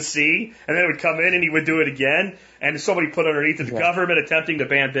back out to sea, and then it would come in and he would do it again. And somebody put underneath it, the government attempting to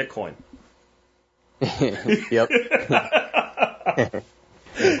ban Bitcoin. Yep.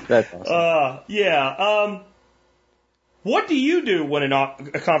 That's awesome. What do you do when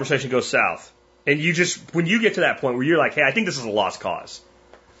a conversation goes south? And when you get to that point where you're like, hey, I think this is a lost cause.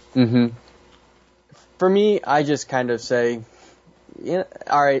 Mm-hmm. For me, I just kind of say,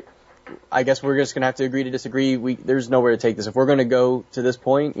 all right, I guess we're just going to have to agree to disagree. There's nowhere to take this. If we're going to go to this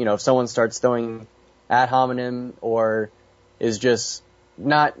point, if someone starts throwing ad hominem or is just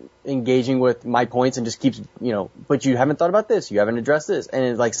not engaging with my points and just keeps, but you haven't thought about this, you haven't addressed this, and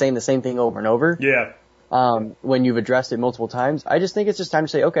it's like saying the same thing over and over. Yeah. When you've addressed it multiple times, I just think it's just time to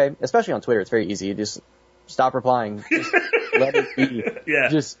say, okay, especially on Twitter, it's very easy. Just stop replying. Just let it be. Yeah.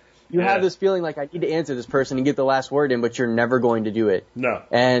 You have this feeling like I need to answer this person and get the last word in, but you're never going to do it. No.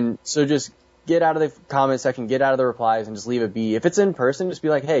 And so just get out of the comment section, get out of the replies, and just leave it be. If it's in person, just be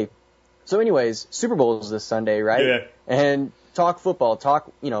like, hey, so anyways, Super Bowl is this Sunday, right? Yeah. And talk football,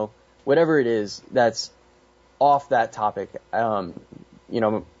 talk, whatever it is that's off that topic. I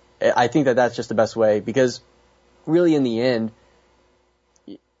think that's just the best way, because really in the end,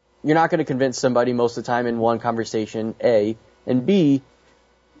 you're not going to convince somebody most of the time in one conversation, A, and B,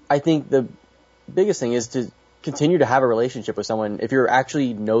 I think the biggest thing is to continue to have a relationship with someone. If you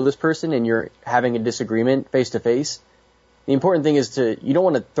actually know this person and you're having a disagreement face to face, the important thing is you don't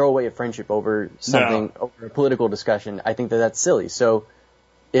want to throw away a friendship over something, over a political discussion. I think that's silly. So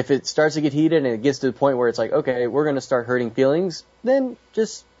if it starts to get heated and it gets to the point where it's like, okay, we're going to start hurting feelings, then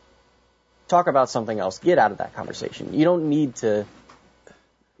just talk about something else. Get out of that conversation. You don't need to,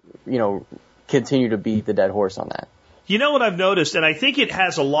 continue to beat the dead horse on that. You know what I've noticed, and I think it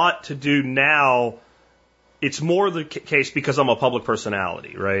has a lot to do now, it's more the case because I'm a public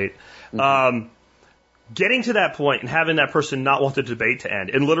personality, right? Mm-hmm. Getting to that point and having that person not want the debate to end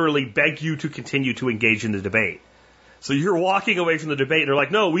and literally beg you to continue to engage in the debate. So you're walking away from the debate and they're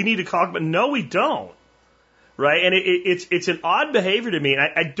like, no, we need to talk, but no, we don't. Right? And it's an odd behavior to me. And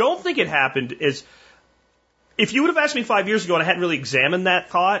I don't think it happened if you would have asked me 5 years ago and I hadn't really examined that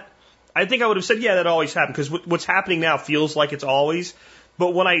thought, I think I would have said, yeah, that always happened, because what's happening now feels like it's always.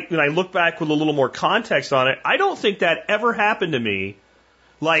 But when I look back with a little more context on it, I don't think that ever happened to me.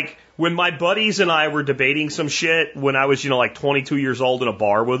 Like when my buddies and I were debating some shit when I was, like 22 years old in a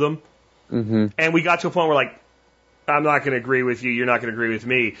bar with them. Mm-hmm. And we got to a point where like, I'm not going to agree with you, you're not going to agree with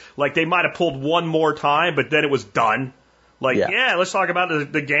me. Like they might have pulled one more time, but then it was done. Like, yeah, let's talk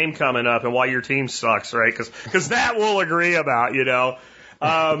about the game coming up and why your team sucks, right? Because that we'll agree about,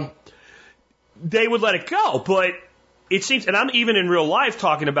 They would let it go, but it seems, and I'm even in real life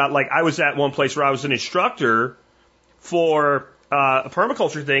talking about, like, I was at one place where I was an instructor for a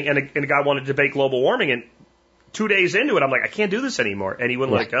permaculture thing, and a guy wanted to debate global warming, and 2 days into it, I'm like, I can't do this anymore, and he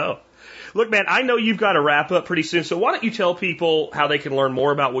wouldn't let it go. Look, man, I know you've got to wrap up pretty soon, so why don't you tell people how they can learn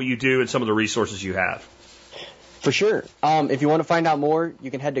more about what you do and some of the resources you have? For sure. If you want to find out more,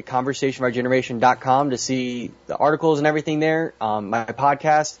 you can head to conversationofourgeneration.com to see the articles and everything there. My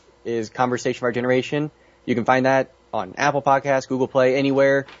podcast is Conversation of Our Generation. You can find that on Apple Podcasts, Google Play,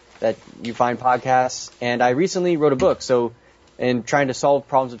 anywhere that you find podcasts. And I recently wrote a book. So in trying to solve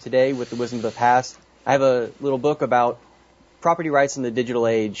problems of today with the wisdom of the past, I have a little book about property rights in the digital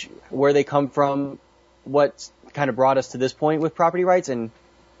age, where they come from, what kind of brought us to this point with property rights, and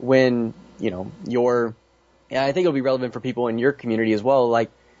when, I think it'll be relevant for people in your community as well. Like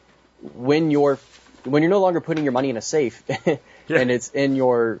when you're no longer putting your money in a safe and it's in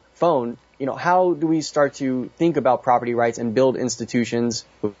your phone, how do we start to think about property rights and build institutions,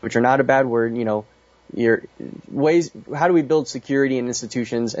 which are not a bad word, how do we build security in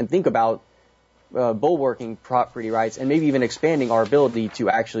institutions and think about bulwarking property rights and maybe even expanding our ability to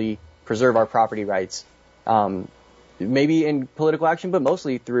actually preserve our property rights, maybe in political action, but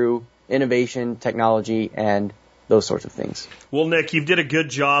mostly through innovation, technology, and those sorts of things. Well, Nick, you did a good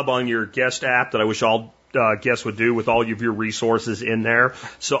job on your guest app that I wish all guests would do, with all of your resources in there.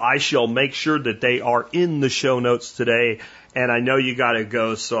 So I shall make sure that they are in the show notes today. And I know you got to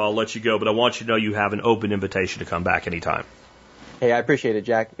go, so I'll let you go. But I want you to know you have an open invitation to come back anytime. Hey, I appreciate it,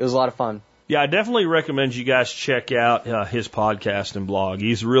 Jack. It was a lot of fun. Yeah, I definitely recommend you guys check out his podcast and blog.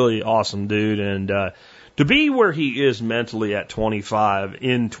 He's a really awesome dude, and To be where he is mentally at 25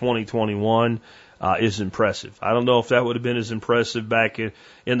 in 2021 is impressive. I don't know if that would have been as impressive back in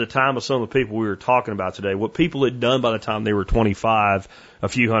the time of some of the people we were talking about today. What people had done by the time they were 25 a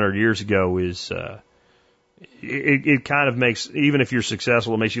few hundred years ago is it kind of makes, even if you're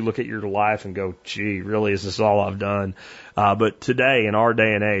successful, it makes you look at your life and go, gee, really, is this all I've done? But today, in our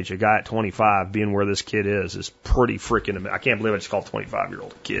day and age, a guy at 25 being where this kid is pretty freaking amazing. I can't believe I just called a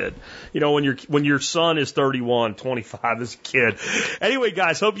 25-year-old a kid. You know, when your son is 31, 25 is a kid. Anyway,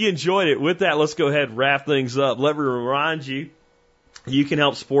 guys, hope you enjoyed it. With that, let's go ahead and wrap things up. Let me remind you, you can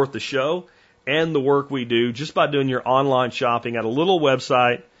help support the show and the work we do just by doing your online shopping at a little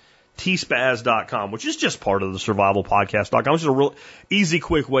website, tspaz.com, which is just part of the survivalpodcast.com. It's a real easy,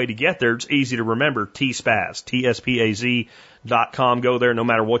 quick way to get there. It's easy to remember. Tspaz, TSPAZ.com. Go there. No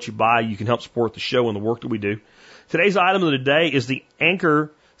matter what you buy, you can help support the show and the work that we do. Today's item of the day is the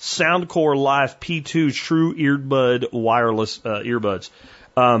Anchor Soundcore Live P2 True Earbud Wireless earbuds.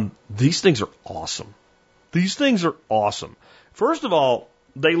 These things are awesome. These things are awesome. First of all,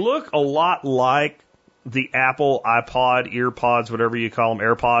 they look a lot like the Apple iPod, EarPods, whatever you call them,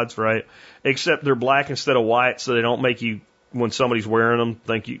 AirPods, right? Except they're black instead of white, so they don't make you, when somebody's wearing them,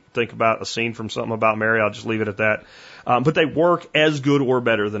 think about a scene from Something About Mary. I'll just leave it at that. But they work as good or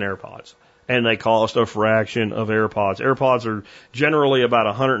better than AirPods, and they cost a fraction of AirPods. AirPods are generally about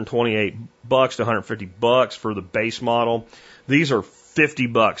 $128 to $150 for the base model. These are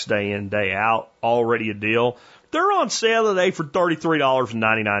 $50 day in, day out, already a deal. They're on sale today for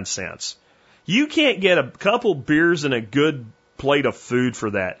 $33.99. You can't get a couple beers and a good plate of food for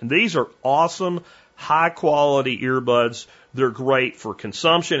that. And these are awesome, high-quality earbuds. They're great for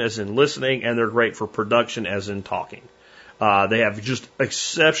consumption, as in listening, and they're great for production, as in talking. They have just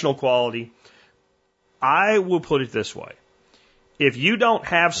exceptional quality. I will put it this way. If you don't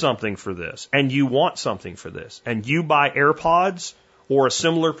have something for this, and you want something for this, and you buy AirPods or a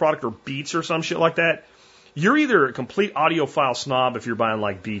similar product or Beats or some shit like that, you're either a complete audiophile snob if you're buying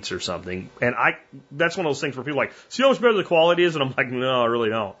like Beats or something. And that's one of those things where people are like, see how much better the quality is? And I'm like, no, I really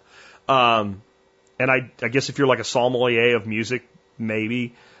don't. And I guess if you're like a sommelier of music,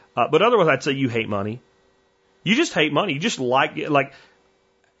 maybe. But otherwise, I'd say you hate money. You just hate money. You just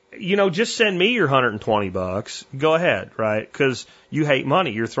just send me your $120. Go ahead, right? Because you hate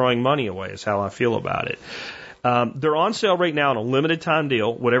money. You're throwing money away is how I feel about it. They're on sale right now on a limited time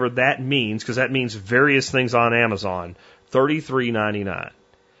deal, whatever that means, because that means various things on Amazon, $33.99.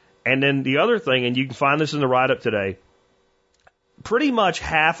 And then the other thing, and you can find this in the write-up today, pretty much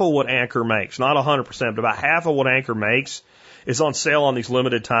half of what Anchor makes, not 100%, but about half of what Anchor makes is on sale on these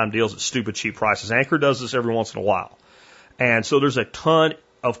limited time deals at stupid cheap prices. Anchor does this every once in a while. And so there's a ton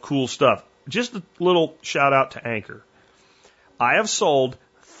of cool stuff. Just a little shout out to Anchor. I have sold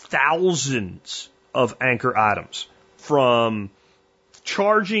thousands of Anchor items, from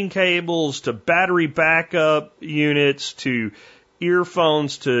charging cables to battery backup units to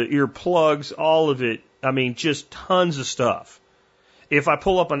earphones to earplugs, all of it. I mean, just tons of stuff. If I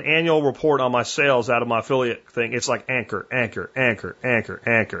pull up an annual report on my sales out of my affiliate thing, it's like Anchor, Anchor, Anchor, Anchor,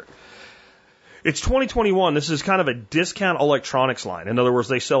 Anchor. It's 2021. This is kind of a discount electronics line. In other words,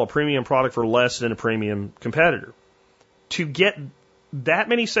 they sell a premium product for less than a premium competitor. To get that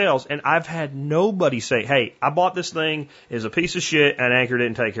many sales, and I've had nobody say, hey, I bought this thing, is a piece of shit, and Anchor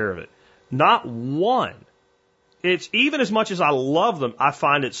didn't take care of it. Not one. It's even as much as I love them, I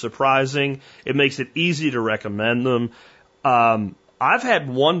find it surprising. It makes it easy to recommend them. I've had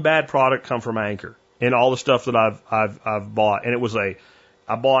one bad product come from Anchor in all the stuff that I've bought, and it was I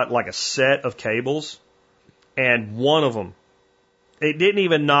bought like a set of cables, and one of them, it didn't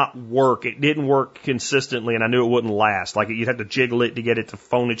even not work. It didn't work consistently, and I knew it wouldn't last. Like, you'd have to jiggle it to get it to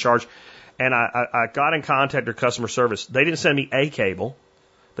phone to charge. And I got in contact with customer service. They didn't send me a cable.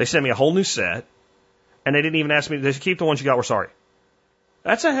 They sent me a whole new set, and they didn't even ask me, they said, keep the ones you got, we're sorry.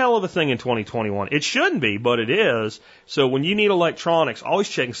 That's a hell of a thing in 2021. It shouldn't be, but it is. So when you need electronics, always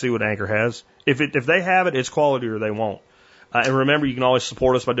check and see what Anchor has. If they have it, it's quality, or they won't. And remember, you can always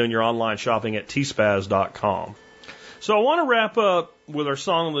support us by doing your online shopping at tspaz.com. So I want to wrap up with our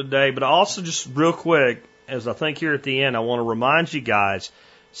song of the day, but also just real quick, as I think here at the end, I want to remind you guys,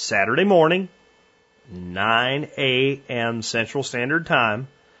 Saturday morning, 9 a.m. Central Standard Time,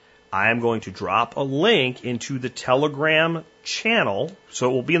 I am going to drop a link into the Telegram channel.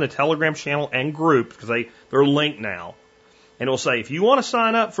 So it will be in the Telegram channel and group, because they're linked now. And it will say, if you want to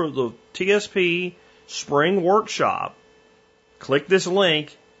sign up for the TSP Spring Workshop, click this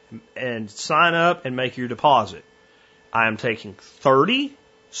link and sign up and make your deposit. I am taking 30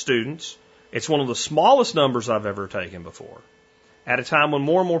 students. It's one of the smallest numbers I've ever taken before. At a time when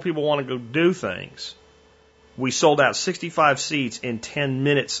more and more people want to go do things. We sold out 65 seats in 10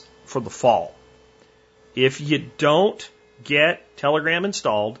 minutes for the fall. If you don't get Telegram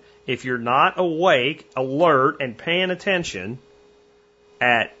installed, if you're not awake, alert, and paying attention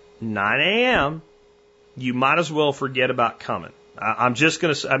at 9 a.m., you might as well forget about coming. I'm just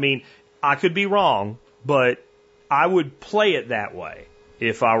going to, I mean, I could be wrong, but I would play it that way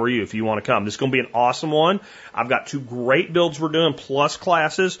if I were you, if you want to come. This is going to be an awesome one. I've got 2 great builds we're doing, plus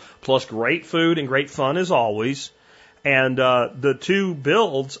classes, plus great food and great fun as always. And the 2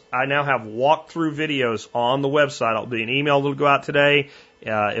 builds, I now have walkthrough videos on the website. It'll be an email that'll go out today.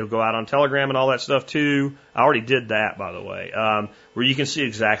 It'll go out on Telegram and all that stuff too. I already did that, by the way, where you can see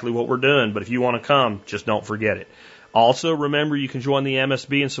exactly what we're doing. But if you want to come, just don't forget it. Also, remember, you can join the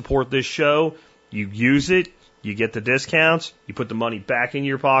MSB and support this show. You use it, you get the discounts, you put the money back in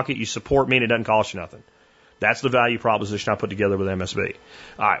your pocket, you support me, and it doesn't cost you nothing. That's the value proposition I put together with MSB.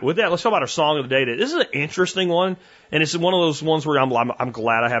 All right, with that, let's talk about our song of the day. This is an interesting one, and it's one of those ones where I'm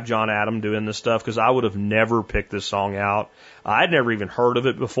glad I have John Adam doing this stuff, because I would have never picked this song out. I'd never even heard of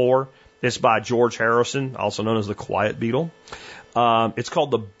it before. It's by George Harrison, also known as the Quiet Beetle. It's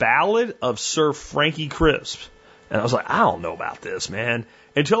called The Ballad of Sir Frankie Crisp. And I was like, I don't know about this, man,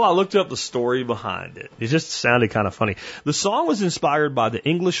 until I looked up the story behind it. It just sounded kind of funny. The song was inspired by the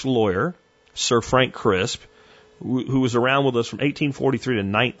English lawyer, Sir Frank Crisp, who was around with us from 1843 to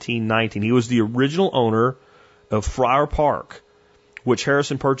 1919. He was the original owner of Friar Park, which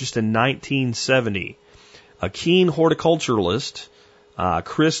Harrison purchased in 1970. A keen horticulturalist,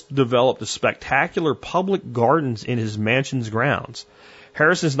 Crisp developed a spectacular public gardens in his mansion's grounds.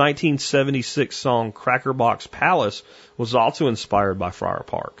 Harrison's 1976 song Crackerbox Palace was also inspired by Friar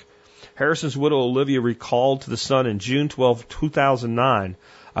Park. Harrison's widow Olivia recalled to the Sun in June 12, 2009,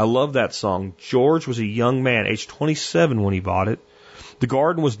 I love that song. George was a young man, age 27 when he bought it. The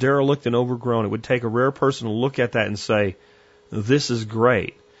garden was derelict and overgrown. It would take a rare person to look at that and say, this is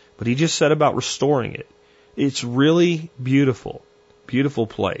great. But he just said about restoring it. It's really beautiful, beautiful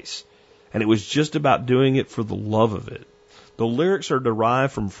place. And it was just about doing it for the love of it. The lyrics are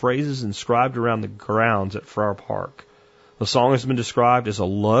derived from phrases inscribed around the grounds at Friar Park. The song has been described as a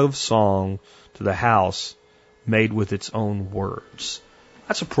love song to the house made with its own words.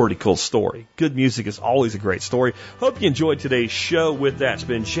 That's a pretty cool story. Good music is always a great story. Hope you enjoyed today's show. With that, it's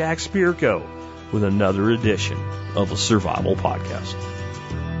been Jack Spirko with another edition of the Survival Podcast.